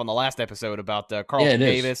same stuff on the last episode about Carlton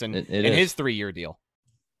Davis and his 3-year deal.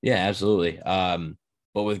 Yeah, absolutely.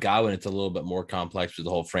 But with Godwin, it's a little bit more complex with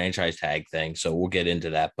the whole franchise tag thing. So we'll get into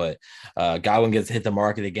that. But Godwin gets to hit the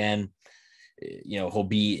market again. He'll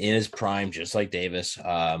be in his prime, just like Davis.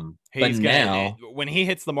 Now, when he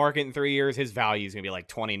hits the market in 3 years, his value is going to be like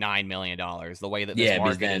 $29 million. The way that this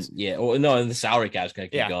market is. Yeah. Well, no, and the salary cap's going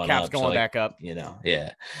to keep going cap's up. Going back up.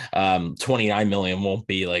 29 million won't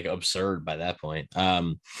be like absurd by that point.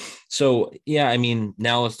 So yeah, I mean,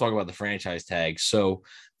 now let's talk about the franchise tag. So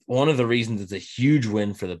one of the reasons it's a huge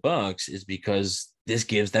win for the Bucs is because this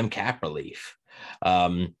gives them cap relief.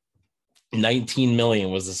 19 million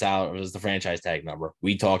was the franchise tag number.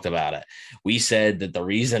 We talked about it. We said that the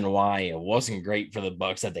reason why it wasn't great for the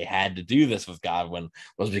Bucs that they had to do this with Godwin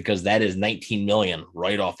was because that is 19 million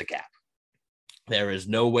right off the cap. There is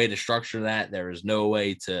no way to structure that. There is no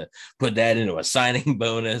way to put that into a signing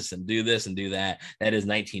bonus and do this and do that. That is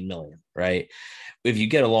 19 million, right? If you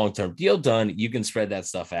get a long-term deal done, you can spread that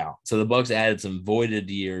stuff out. So the Bucs added some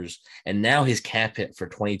voided years, and now his cap hit for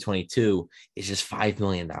 2022 is just $5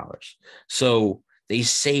 million. So they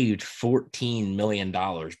saved $14 million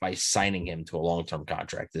by signing him to a long-term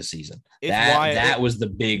contract this season. That was the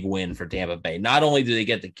big win for Tampa Bay. Not only do they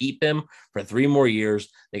get to keep him for 3 more years,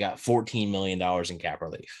 they got $14 million in cap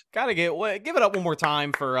relief. Gotta give it up one more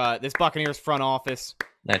time for this Buccaneers front office.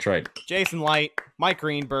 That's right. Jason Light, Mike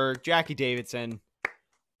Greenberg, Jackie Davidson.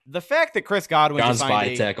 The fact that Chris Godwin John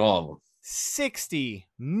signed Spytek, all of them, $60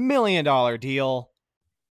 million deal,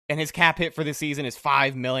 and his cap hit for this season is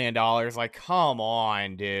 $5 million. Like, come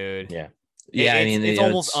on, dude. Yeah. It's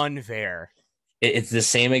almost unfair. It's the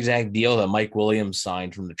same exact deal that Mike Williams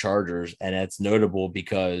signed from the Chargers, and it's notable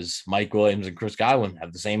because Mike Williams and Chris Godwin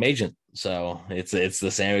have the same agent. So it's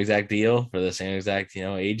the same exact deal for the same exact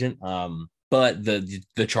agent. But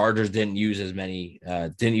the Chargers didn't use any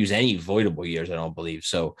voidable years, I don't believe.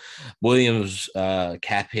 So Williams'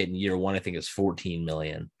 cap hit in year 1, I think, is $14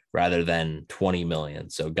 million rather than $20 million.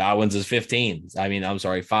 So Godwin's is 5.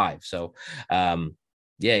 So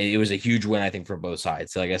it was a huge win, I think, for both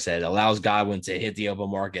sides. So like I said, it allows Godwin to hit the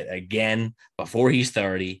open market again before he's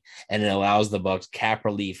 30, and it allows the Bucs cap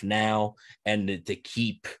relief now and to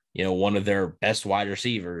keep one of their best wide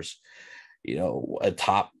receivers, a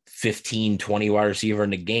top 15, 20 wide receiver in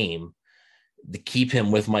the game, to keep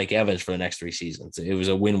him with Mike Evans for the next 3 seasons. It was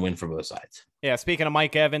a win-win for both sides. Yeah, speaking of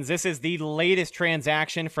Mike Evans, this is the latest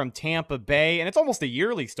transaction from Tampa Bay, and it's almost a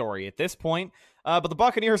yearly story at this point. But the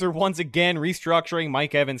Buccaneers are once again restructuring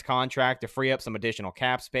Mike Evans' contract to free up some additional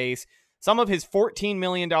cap space. Some of his $14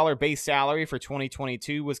 million base salary for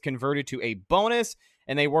 2022 was converted to a bonus,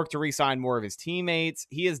 and they worked to re-sign more of his teammates.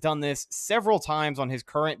 He has done this several times on his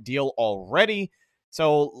current deal already.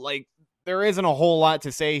 So, there isn't a whole lot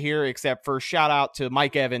to say here except for shout out to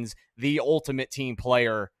Mike Evans, the ultimate team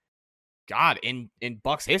player, God, in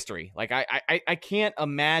Bucs history. I can't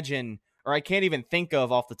imagine, or I can't even think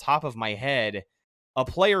of off the top of my head, a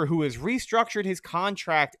player who has restructured his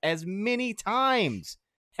contract as many times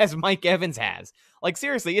as Mike Evans has.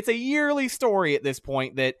 Seriously, it's a yearly story at this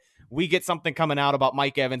point that we get something coming out about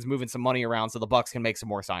Mike Evans moving some money around so the Bucs can make some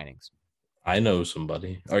more signings. I know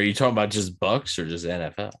somebody. Are you talking about just Bucs or just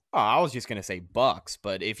NFL? Oh, I was just going to say Bucs,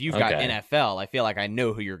 but if you've got NFL, I feel like I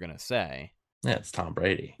know who you're going to say. Yeah, it's Tom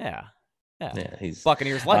Brady. Yeah, he's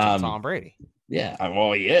Buccaneers legend, Tom Brady. Yeah,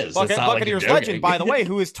 well, he is. Buccaneers legend, by the way,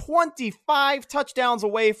 who is 25 touchdowns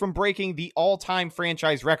away from breaking the all-time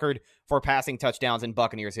franchise record for passing touchdowns in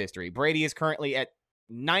Buccaneers history. Brady is currently at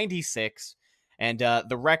 96. And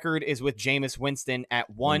the record is with Jameis Winston at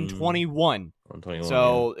 121.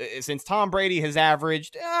 So since Tom Brady has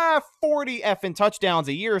averaged 40 effing touchdowns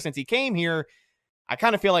a year since he came here, I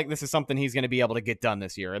kind of feel like this is something he's going to be able to get done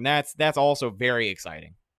this year. And that's also very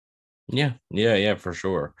exciting. Yeah, for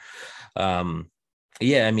sure.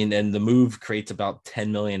 Yeah, I mean, and the move creates about $10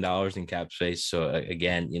 million in cap space. So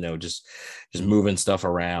again, just moving stuff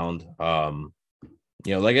around.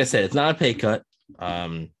 Like I said, it's not a pay cut.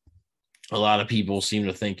 A lot of people seem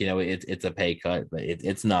to think, it's a pay cut, but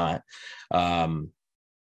it's not.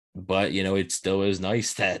 But it still is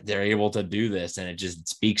nice that they're able to do this, and it just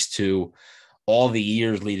speaks to all the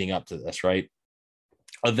years leading up to this, right?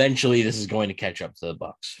 Eventually, this is going to catch up to the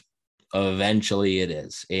Bucks. Eventually, it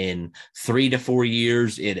is. In 3 to 4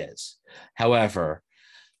 years, it is. However,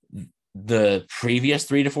 the previous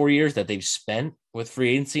 3 to 4 years that they've spent with free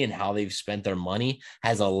agency and how they've spent their money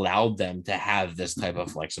has allowed them to have this type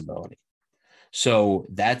of flexibility. So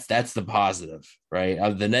that's the positive, right?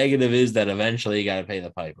 The negative is that eventually you got to pay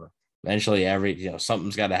the piper. Eventually,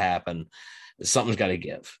 something's got to happen. Something's got to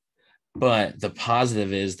give. But the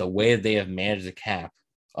positive is the way they have managed the cap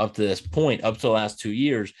up to this point, up to the last 2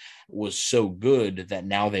 years, was so good that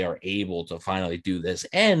now they are able to finally do this.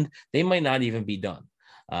 And they might not even be done.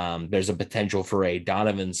 There's a potential for a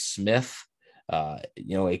Donovan Smith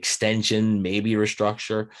extension, maybe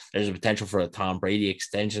restructure. There's a potential for a Tom Brady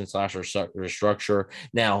extension / restructure.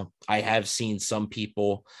 Now, I have seen some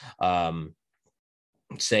people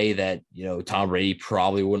say that, Tom Brady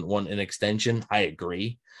probably wouldn't want an extension. I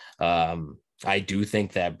agree. I do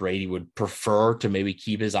think that Brady would prefer to maybe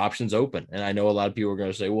keep his options open. And I know a lot of people are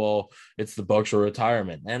going to say, well, it's the Bucks or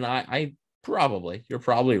retirement. And you're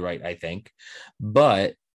probably right, I think.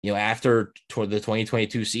 But after toward the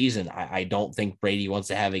 2022 season, I don't think Brady wants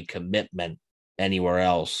to have a commitment anywhere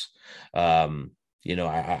else.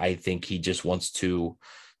 I think he just wants to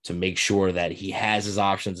make sure that he has his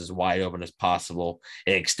options as wide open as possible.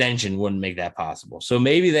 An extension wouldn't make that possible. So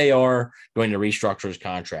maybe they are going to restructure his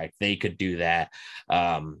contract. They could do that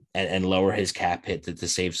and lower his cap hit to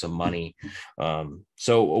save some money.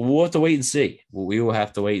 So we'll have to wait and see. We will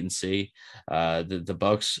have to wait and see. The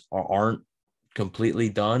Bucks aren't completely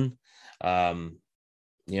done, and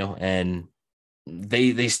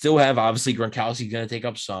they still have, obviously, Gronkowski going to take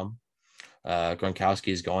up some.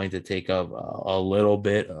 Gronkowski is going to take up a little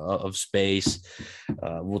bit of space.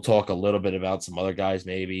 We'll talk a little bit about some other guys,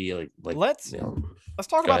 maybe like let's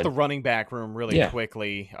talk about the running back room really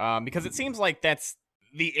quickly, because it seems like that's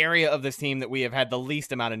the area of this team that we have had the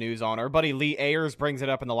least amount of news on. Our buddy Lee Ayers brings it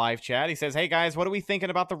up in the live chat. He says, hey guys, what are we thinking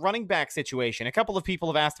about the running back situation? A couple of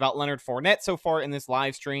people have asked about Leonard Fournette so far in this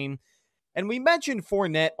live stream, and we mentioned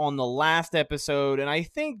Fournette on the last episode, and I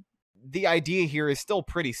think the idea here is still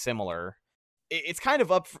pretty similar. It's kind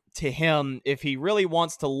of up to him if he really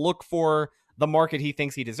wants to look for the market he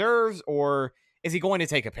thinks he deserves, or is he going to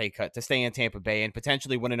take a pay cut to stay in Tampa Bay and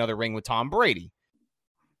potentially win another ring with Tom Brady?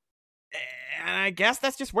 And I guess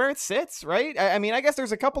that's just where it sits, right? I mean, I guess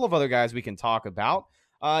there's a couple of other guys we can talk about.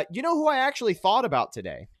 Who I actually thought about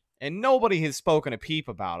today? And nobody has spoken a peep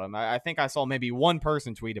about him. I think I saw maybe one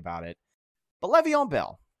person tweet about it. But Le'Veon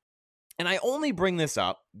Bell. And I only bring this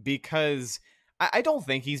up because I don't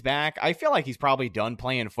think he's back. I feel like he's probably done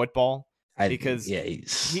playing football. Because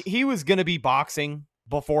he was going to be boxing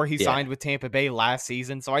before he signed with Tampa Bay last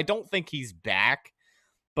season. So I don't think he's back.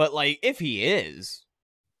 But, if he is,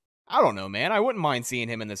 I don't know, man. I wouldn't mind seeing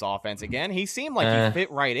him in this offense again. He seemed like he fit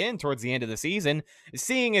right in towards the end of the season,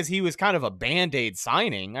 seeing as he was kind of a Band-Aid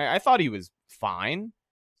signing. I thought he was fine.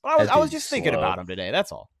 But I was just thinking about him today.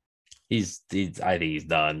 That's all. I think he's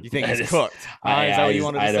done. You think he's cooked? Is that what you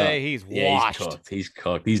wanted to say? He's washed. He's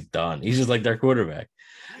cooked. He's done. He's just like their quarterback.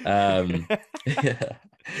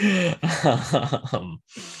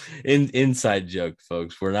 Inside joke,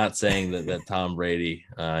 folks. We're not saying that Tom Brady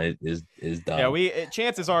is done. Yeah,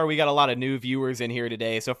 chances are we got a lot of new viewers in here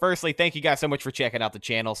today. So firstly, thank you guys so much for checking out the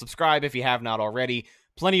channel. Subscribe if you have not already.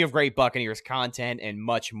 Plenty of great Buccaneers content and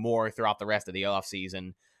much more throughout the rest of the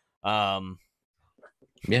offseason.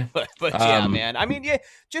 Yeah, but yeah, man. I mean,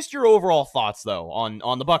 just your overall thoughts though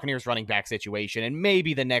on the Buccaneers running back situation and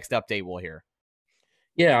maybe the next update we'll hear.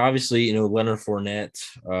 Yeah, obviously, Leonard Fournette,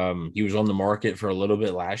 he was on the market for a little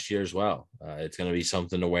bit last year as well. It's going to be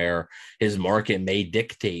something to where his market may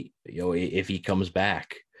dictate, if he comes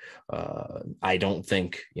back. I don't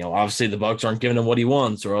think, obviously the Bucs aren't giving him what he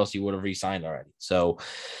wants, or else he would have re-signed already. So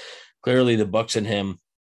clearly the Bucs and him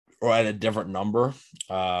are at a different number,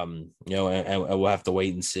 and we'll have to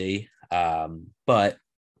wait and see. But,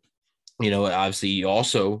 obviously you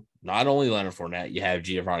also, not only Leonard Fournette, you have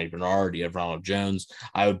Giovanni Bernard, you have Ronald Jones.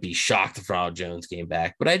 I would be shocked if Ronald Jones came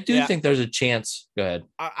back, but I do think there's a chance. Go ahead.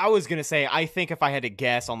 I was going to say, I think if I had to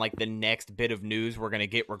guess on the next bit of news we're going to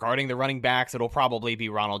get regarding the running backs, it'll probably be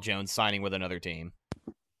Ronald Jones signing with another team.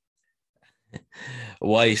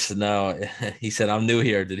 Weiss, no, he said, I'm new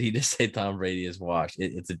here. Did he just say Tom Brady is washed?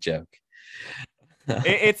 It's a joke.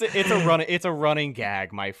 It's a running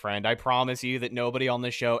gag, my friend. I promise you that nobody on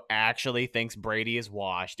the show actually thinks Brady is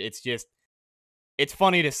washed. It's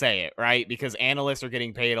funny to say it, right? Because analysts are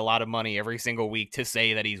getting paid a lot of money every single week to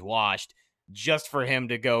say that he's washed, just for him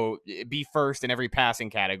to go be first in every passing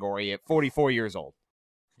category at 44 years old.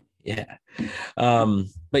 Yeah.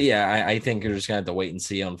 But yeah, I think you're just gonna have to wait and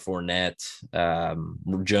see on Fournette.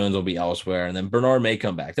 Jones will be elsewhere, and then Bernard may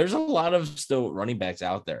come back. There's a lot of still running backs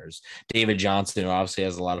out there. There's David Johnson, who obviously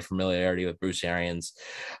has a lot of familiarity with Bruce Arians.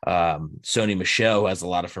 Sony Michel has a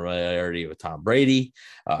lot of familiarity with Tom Brady.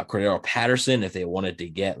 Cordero Patterson, if they wanted to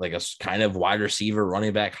get like a kind of wide receiver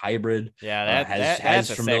running back hybrid. Yeah, that's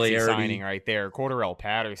a sexy signing right there. Cordero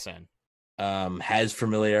Patterson. Has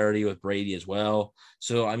familiarity with Brady as well.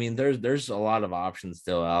 So, I mean, there's a lot of options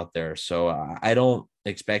still out there. So I don't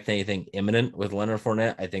expect anything imminent with Leonard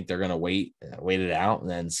Fournette. I think they're going to wait it out and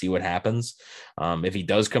then see what happens. If he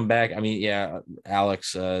does come back, I mean, yeah,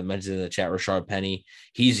 Alex mentioned in the chat, Rashard Penny,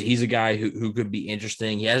 he's a guy who could be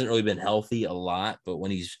interesting. He hasn't really been healthy a lot, but when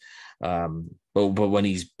he's but when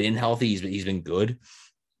he's been healthy, he's been good.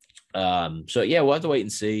 So yeah, we'll have to wait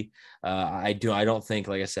and see. I don't think,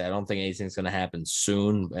 like I said, I don't think anything's going to happen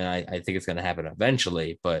soon, and I think it's going to happen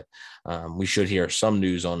eventually, but we should hear some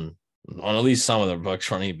news on at least some of the Bucs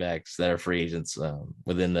running backs that are free agents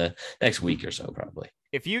within the next week or so, probably.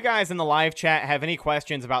 If you guys in the live chat have any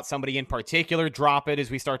questions about somebody in particular, drop it as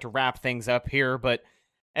we start to wrap things up here. But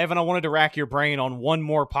Evan, I wanted to rack your brain on one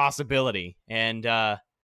more possibility, and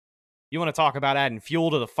you want to talk about adding fuel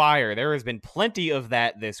to the fire. There has been plenty of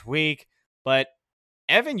that this week, but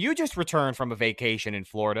Evan, you just returned from a vacation in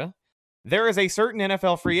Florida. There is a certain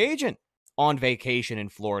NFL free agent on vacation in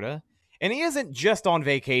Florida, and he isn't just on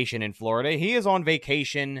vacation in Florida. He is on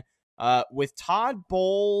vacation with Todd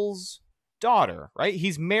Bowles' daughter, right?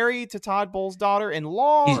 He's married to Todd Bowles'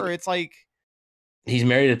 daughter-in-law, or it's like... He's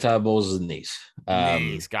married to Todd Bowles' niece.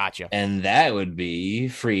 Gotcha. And that would be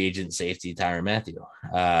free agent safety Tyrann Mathieu.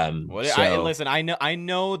 Listen, I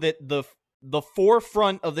know that the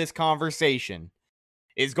forefront of this conversation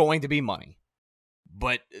is going to be money.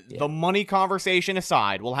 But the money conversation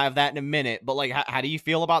aside, we'll have that in a minute. But like, how do you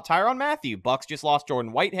feel about Tyrann Mathieu? Bucs just lost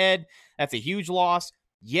Jordan Whitehead. That's a huge loss.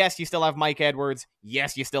 Yes, you still have Mike Edwards.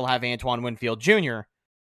 Yes, you still have Antoine Winfield Jr.,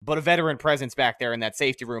 but a veteran presence back there in that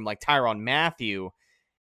safety room like Tyrann Mathieu,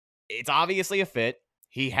 it's obviously a fit.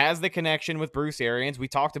 He has the connection with Bruce Arians. We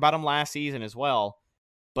talked about him last season as well.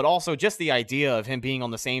 But also just the idea of him being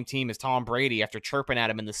on the same team as Tom Brady after chirping at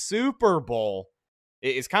him in the Super Bowl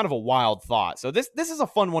is kind of a wild thought. So this is a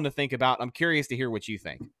fun one to think about. I'm curious to hear what you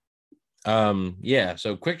think. Yeah,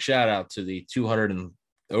 so quick shout out to the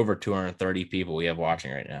over 230 people we have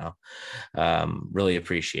watching right now. Really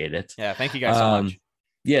appreciate it. Yeah, thank you guys so much.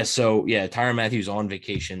 Yeah, so yeah, Tyrann Mathieu's on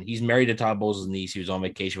vacation. He's married to Todd Bowles' niece. He was on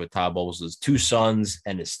vacation with Todd Bowles' two sons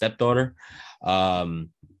and his stepdaughter.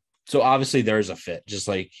 So obviously there's a fit, just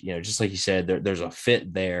like you said, there's a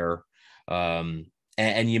fit there. And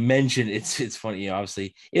you mentioned it's funny,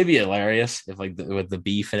 obviously it'd be hilarious if like with the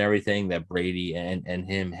beef and everything that Brady and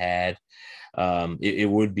him had. It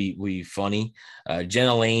would be funny.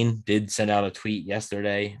 Jenna Lane did send out a tweet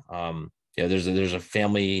yesterday. There's a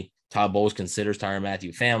family. Todd Bowles considers Tyrann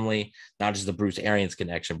Mathieu family, not just the Bruce Arians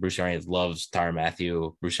connection. Bruce Arians loves Tyrann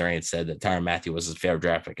Mathieu. Bruce Arians said that Tyrann Mathieu was his favorite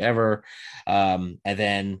draft pick ever. And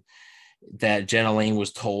then that Jenna Lane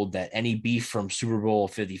was told that any beef from Super Bowl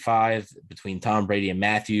 55 between Tom Brady and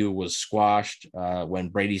Mathieu was squashed when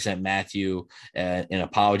Brady sent Mathieu an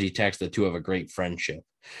apology text. The two have a great friendship.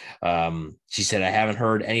 She said, I haven't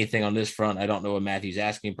heard anything on this front. I don't know what Matthew's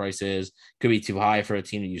asking price is. Could be too high for a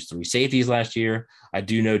team to use 3 safeties last year. I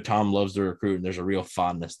do know Tom loves to recruit, and there's a real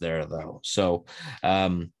fondness there, though. So,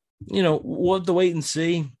 we'll have to wait and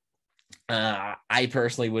see. I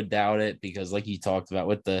personally would doubt it because, like you talked about,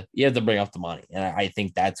 you have to bring up the money, and I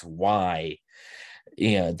think that's why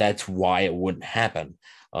it wouldn't happen.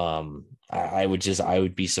 I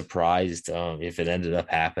would be surprised if it ended up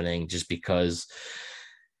happening, just because.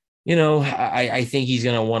 I think he's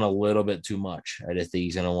going to want a little bit too much. I just think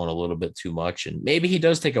he's going to want a little bit too much. And maybe he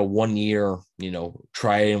does take a 1 year,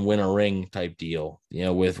 try and win a ring type deal,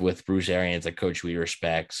 with Bruce Arians, a coach he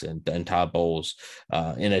respects, and Todd Bowles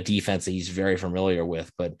in a defense that he's very familiar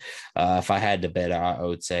with. But if I had to bet, I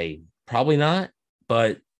would say probably not.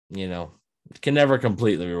 But, can never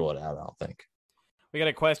completely rule it out, I don't think. We got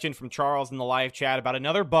a question from Charles in the live chat about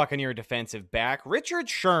another Buccaneer defensive back, Richard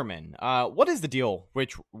Sherman. What is the deal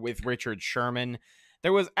with Richard Sherman?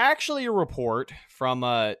 There was actually a report from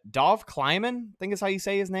Dov Kleiman, I think is how you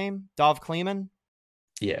say his name. Dov Kleiman.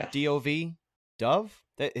 Yeah. D-O-V. Dove?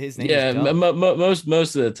 His name yeah, is Dove?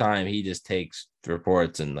 most of the time he just takes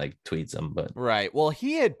reports and like tweets them. But right. Well,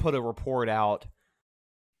 he had put a report out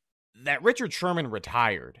that Richard Sherman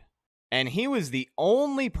retired, and he was the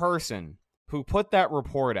only person who put that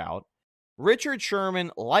report out. Richard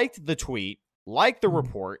Sherman liked the tweet, liked the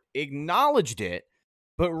report, acknowledged it,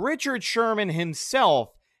 but Richard Sherman himself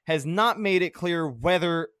has not made it clear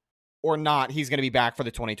whether or not he's going to be back for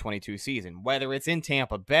the 2022 season, whether it's in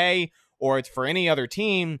Tampa Bay or it's for any other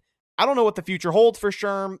team. I don't know what the future holds for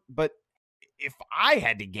Sherm, but if I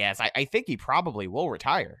had to guess, I think he probably will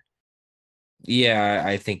retire. Yeah,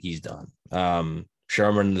 I think he's done.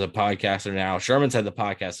 Sherman's a podcaster now. Sherman's had the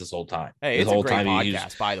podcast this whole time. Hey, this it's whole a great time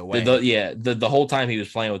podcast, by the way. The whole time he was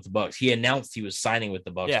playing with the Bucks, he announced he was signing with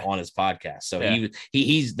the Bucks on his podcast. So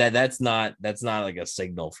he's that's not like a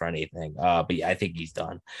signal for anything. But yeah, I think he's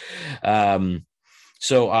done.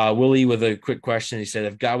 So Willie with a quick question. He said,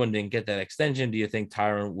 if Godwin didn't get that extension, do you think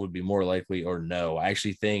Tyron would be more likely or no? I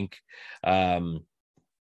actually think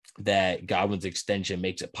that Godwin's extension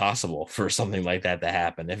makes it possible for something like that to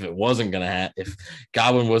happen. If it wasn't going to happen, if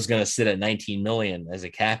Godwin was going to sit at 19 million as a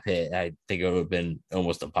cap hit, I think it would have been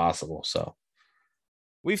almost impossible. So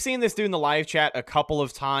we've seen this dude in the live chat a couple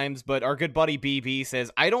of times, but our good buddy BB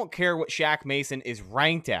says, I don't care what Shaq Mason is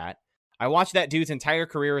ranked at. I watched that dude's entire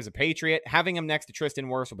career as a Patriot. Having him next to Tristan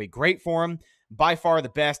Wirfs will be great for him. By far the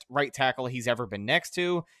best right tackle he's ever been next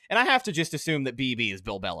to. And I have to just assume that BB is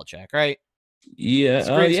Bill Belichick, right? Yeah.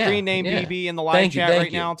 Screen name BB in the live chat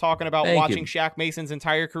right now talking about watching Shaq Mason's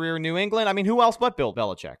entire career in New England. I mean, who else but Bill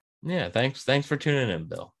Belichick? Yeah, thanks for tuning in,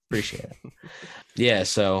 Bill. Appreciate it. Yeah,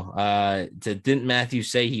 so didn't Matthew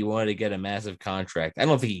say he wanted to get a massive contract? I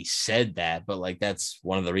don't think he said that, but like that's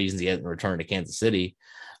one of the reasons he hasn't returned to Kansas City.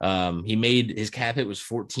 He made his cap hit was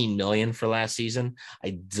 14 million for last season.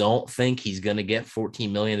 I don't think he's going to get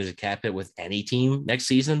 14 million as a cap hit with any team next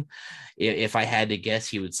season. If I had to guess,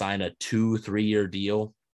 he would sign a 2-3 year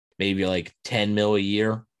deal, maybe like 10 mil a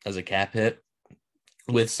year as a cap hit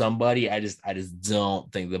with somebody. I just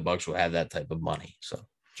don't think the Bucks will have that type of money. So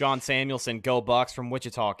John Samuelson, go Bucks from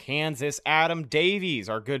Wichita, Kansas. Adam Davies,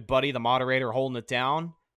 our good buddy, the moderator, holding it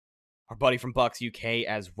down. Our buddy from Bucks UK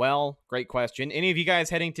as well. Great question. Any of you guys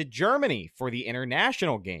heading to Germany for the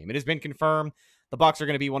international game? It has been confirmed the Bucks are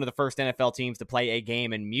going to be one of the first NFL teams to play a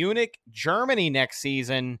game in Munich, Germany next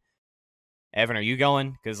season. Evan, are you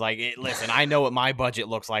going? Because, listen, I know what my budget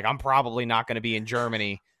looks like. I'm probably not going to be in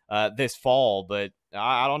Germany this fall, but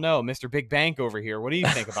I don't know. Mr. Big Bank over here, what do you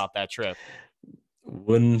think about that trip?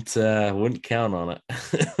 Wouldn't count on it.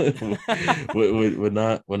 would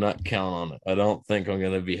not count on it. I don't think I'm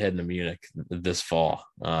going to be heading to Munich this fall.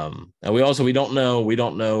 And we don't know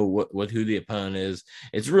who the opponent is.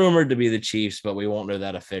 It's rumored to be the Chiefs, but we won't know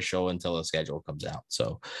that official until the schedule comes out.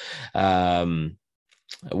 So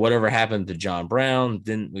whatever happened to John Brown?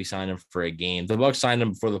 Didn't we sign him for a game? The Bucks signed him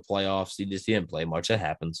before the playoffs. He didn't play much. That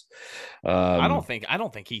happens. I don't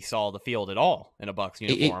think he saw the field at all in a Bucks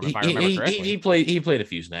uniform. If I remember correctly, he played a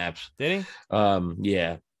few snaps. Did he?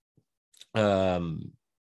 Yeah.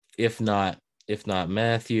 If not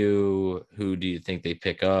Matthew, who do you think they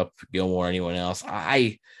pick up? Gilmore, anyone else?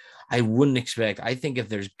 I wouldn't expect. I think if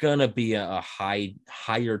there's gonna be a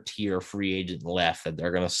higher tier free agent left that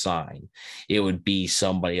they're gonna sign, it would be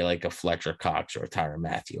somebody like a Fletcher Cox or a Tyrann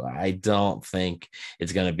Mathieu. I don't think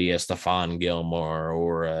it's gonna be a Stephon Gilmore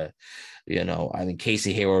or I think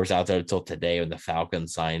Casey Hayward was out there until today when the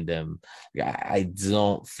Falcons signed him. I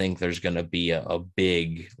don't think there's gonna be a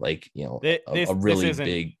big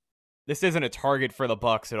big. This isn't a target for the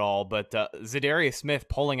Bucks at all, but Zadarius Smith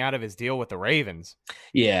pulling out of his deal with the Ravens.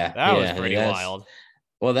 Yeah, that was pretty wild.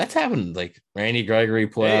 Well, that's happened. Like Randy Gregory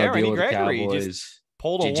pulled out a deal with the Cowboys. Just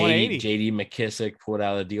pulled a 180. JD McKissick pulled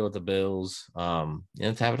out a deal with the Bills.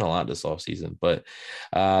 It's happened a lot this offseason. But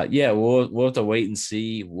we'll have to wait and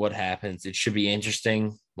see what happens. It should be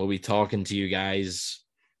interesting. We'll be talking to you guys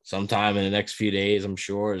sometime in the next few days. I'm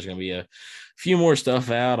sure there's going to be a few more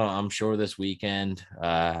stuff out, I'm sure, this weekend.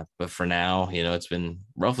 But for now, it's been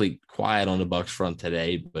roughly quiet on the Bucks front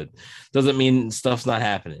today, but doesn't mean stuff's not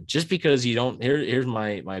happening. Just because you don't here's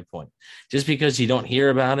my point. Just because you don't hear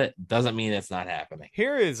about it doesn't mean it's not happening.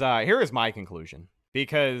 Here is my conclusion,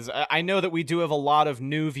 because I know that we do have a lot of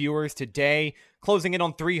new viewers today, closing in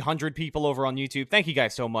on 300 people over on YouTube. Thank you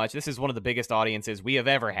guys so much. This is one of the biggest audiences we have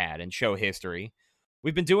ever had in show history.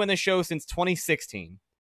 We've been doing this show since 2016,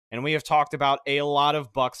 and we have talked about a lot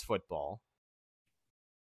of Bucks football.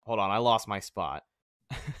 Hold on, I lost my spot.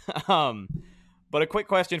 But a quick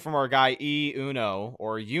question from our guy Uno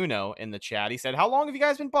in the chat. He said, how long have you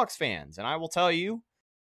guys been Bucs fans? And I will tell you,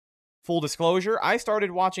 full disclosure, I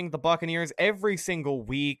started watching the Buccaneers every single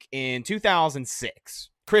week in 2006.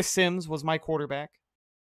 Chris Sims was my quarterback.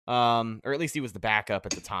 Or at least he was the backup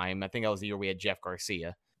at the time. I think that was the year we had Jeff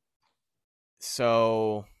Garcia.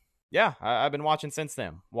 So, yeah, I've been watching since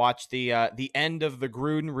then. Watched the end of the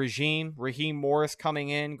Gruden regime. Raheem Morris coming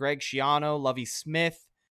in, Greg Schiano, Lovie Smith,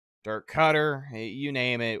 Dirk Cutter, you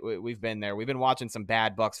name it. We've been there. We've been watching some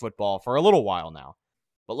bad Bucs football for a little while now.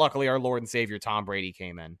 But luckily, our Lord and Savior Tom Brady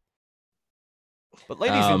came in. But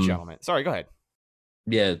ladies and gentlemen, sorry, go ahead.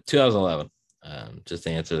 Yeah, 2011. Just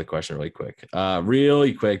to answer the question really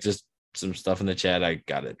quick. Just some stuff in the chat I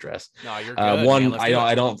got to address. No, you're good. Man,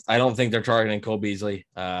 I don't think they're targeting Cole Beasley.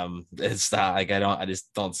 It's not like I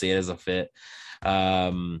just don't see it as a fit.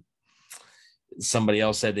 Somebody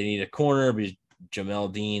else said they need a corner, but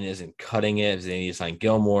Jamel Dean isn't cutting it. They need to sign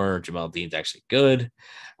Gilmore. Jamel Dean's actually good.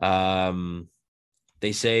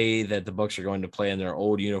 They say that the Bucs are going to play in their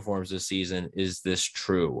old uniforms this season. Is this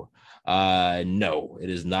true? No, it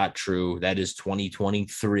is not true. That is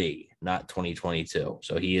 2023, not 2022.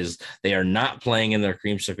 So they are not playing in their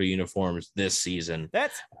creamsicle uniforms this season.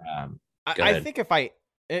 I think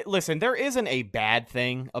listen, there isn't a bad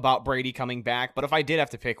thing about Brady coming back, but if I did have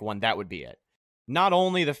to pick one, that would be it. Not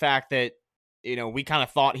only the fact that, we kind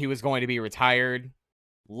of thought he was going to be retired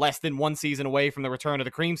less than one season away from the return of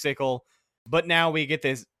the creamsicle, but now we get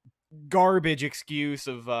this garbage excuse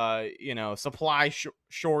of, supply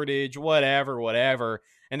shortage, whatever,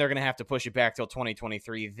 and they're going to have to push it back till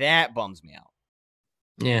 2023. That bums me out.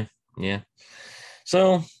 Yeah.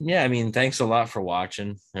 So, yeah, I mean, thanks a lot for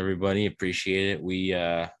watching, everybody. Appreciate it. We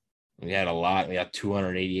had a lot. We got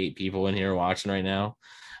 288 people in here watching right now.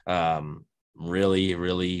 Really,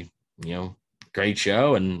 really, great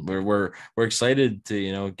show, and we're excited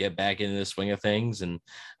to get back into the swing of things, and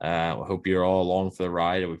I hope you're all along for the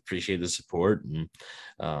ride. We appreciate the support, and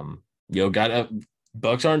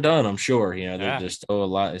Bucs aren't done. I'm sure there's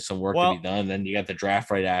still some work to be done. Then you got the draft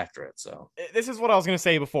right after it. So this is what I was going to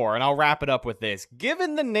say before, and I'll wrap it up with this.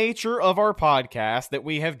 Given the nature of our podcast that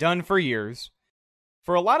we have done for years,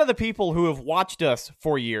 for a lot of the people who have watched us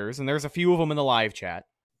for years, and there's a few of them in the live chat,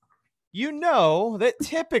 that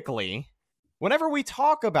typically, whenever we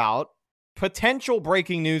talk about potential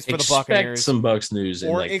breaking news for the Buccaneers, some Bucs news,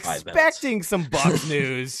 or expecting some Bucs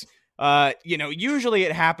news, usually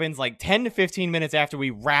it happens like 10 to 15 minutes after we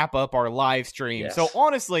wrap up our live stream. Yes. So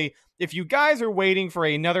honestly, if you guys are waiting for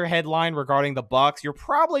another headline regarding the Bucs, you're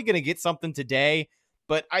probably going to get something today.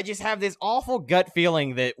 But I just have this awful gut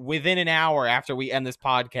feeling that within an hour after we end this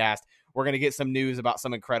podcast, we're going to get some news about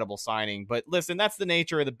some incredible signing. But listen, that's the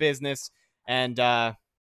nature of the business. And,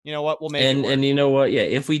 you know what? We'll make it work. And you know what? Yeah,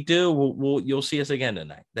 if we do, you'll see us again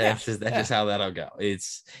tonight. That's just how that'll go.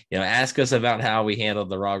 It's ask us about how we handled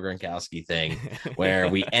the Rob Gronkowski thing, where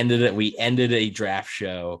we ended a draft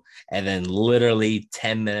show, and then literally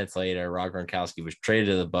 10 minutes later, Rob Gronkowski was traded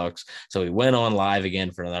to the Bucs. So we went on live again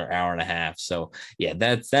for another hour and a half. So yeah,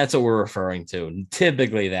 that's what we're referring to. And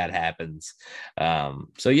typically that happens.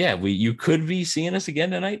 So yeah, you could be seeing us again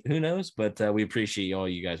tonight. Who knows? But we appreciate all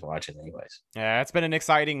you guys watching, anyways. Yeah, it's been an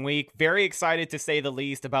exciting week. Very excited, to say the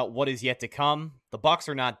least, about what is yet to come. The Bucs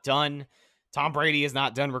are not done. Tom Brady is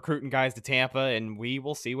not done recruiting guys to Tampa, and we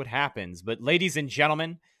will see what happens. But ladies and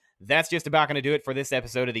gentlemen, that's just about going to do it for this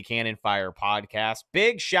episode of the Cannon Fire Podcast.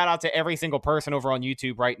 Big shout out to every single person over on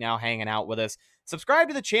YouTube right now hanging out with us. Subscribe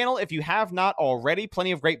to the channel if you have not already.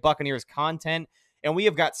 Plenty of great Buccaneers content, and we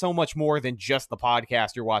have got so much more than just the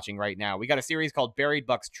podcast you're watching right now. We got a series called Buried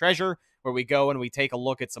Bucs Treasure, where we go and we take a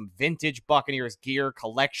look at some vintage Buccaneers gear,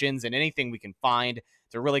 collections, and anything we can find.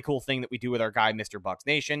 It's a really cool thing that we do with our guy, Mr. Bucs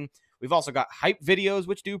Nation. We've also got hype videos,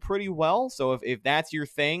 which do pretty well. So if that's your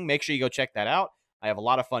thing, make sure you go check that out. I have a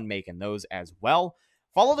lot of fun making those as well.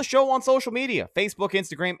 Follow the show on social media, Facebook,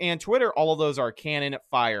 Instagram, and Twitter. All of those are Cannon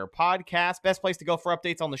Fire Podcast. Best place to go for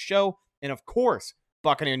updates on the show. And of course,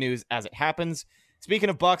 Buccaneer news as it happens. Speaking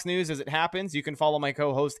of Bucs news as it happens, you can follow my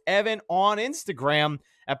co-host Evan on Instagram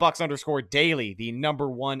at Bucs_daily, the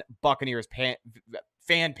 #1 Buccaneers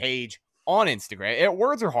fan page on Instagram.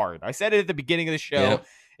 Words are hard. I said it at the beginning of the show. Yep.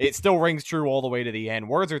 It still rings true all the way to the end.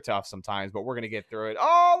 Words are tough sometimes, but we're going to get through it.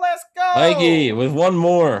 Oh, let's go! Mikey, with one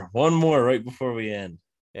more right before we end.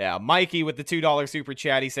 Yeah, Mikey with the $2 super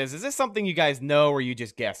chat. He says, "Is this something you guys know, or are you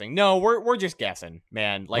just guessing?" No, we're just guessing,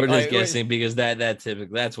 man. We're just guessing because that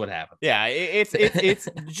typically that's what happens. Yeah, it's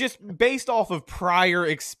just based off of prior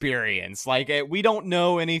experience. We don't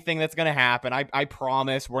know anything that's gonna happen. I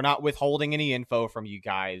promise we're not withholding any info from you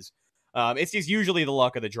guys. It's just usually the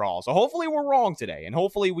luck of the draw. So hopefully we're wrong today, and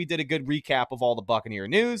hopefully we did a good recap of all the Buccaneer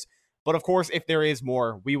news. But of course, if there is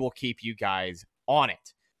more, we will keep you guys on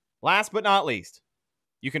it. Last but not least,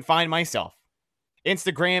 you can find myself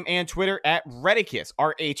Instagram and Twitter at Rhettakus,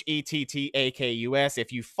 RHETTAKUS.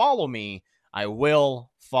 If you follow me, I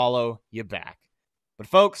will follow you back. But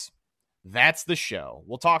folks, that's the show.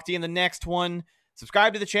 We'll talk to you in the next one.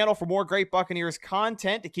 Subscribe to the channel for more great Buccaneers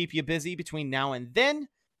content to keep you busy between now and then.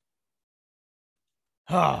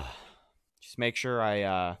 Just make sure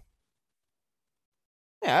I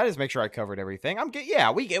just make sure I covered everything.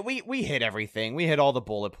 We hit everything. We hit all the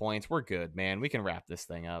bullet points. We're good, man. We can wrap this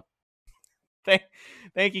thing up.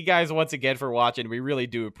 Thank you guys once again for watching. We really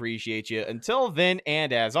do appreciate you. Until then,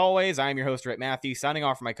 and as always, I'm your host, Rhett Matthews, signing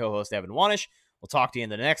off for my co-host, Evan Wanish. We'll talk to you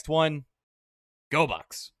in the next one. Go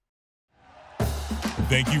Bucks.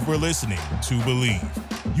 Thank you for listening to Believe.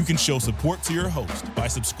 You can show support to your host by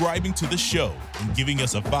subscribing to the show and giving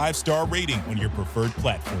us a 5-star rating on your preferred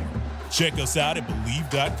platform. Check us out at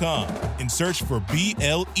Believe.com and search for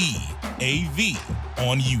BLEAV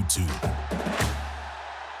on YouTube.